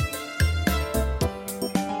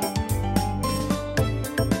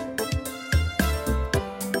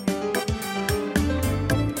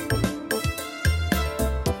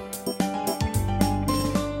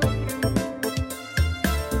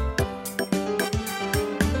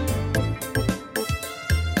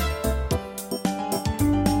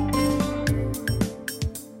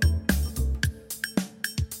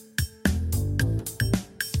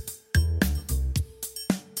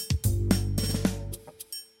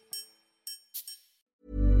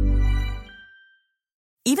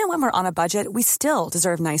 Even when we're on a budget, we still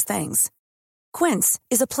deserve nice things. Quince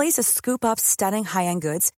is a place to scoop up stunning high-end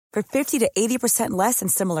goods for 50 to 80% less than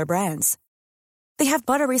similar brands. They have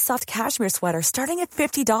buttery soft cashmere sweaters starting at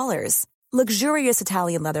 $50, luxurious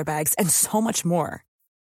Italian leather bags, and so much more.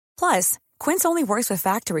 Plus, Quince only works with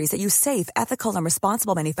factories that use safe, ethical, and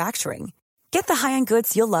responsible manufacturing. Get the high-end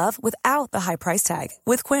goods you'll love without the high price tag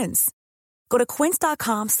with Quince. Go to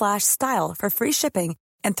quince.com/style for free shipping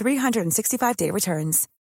and 365-day returns.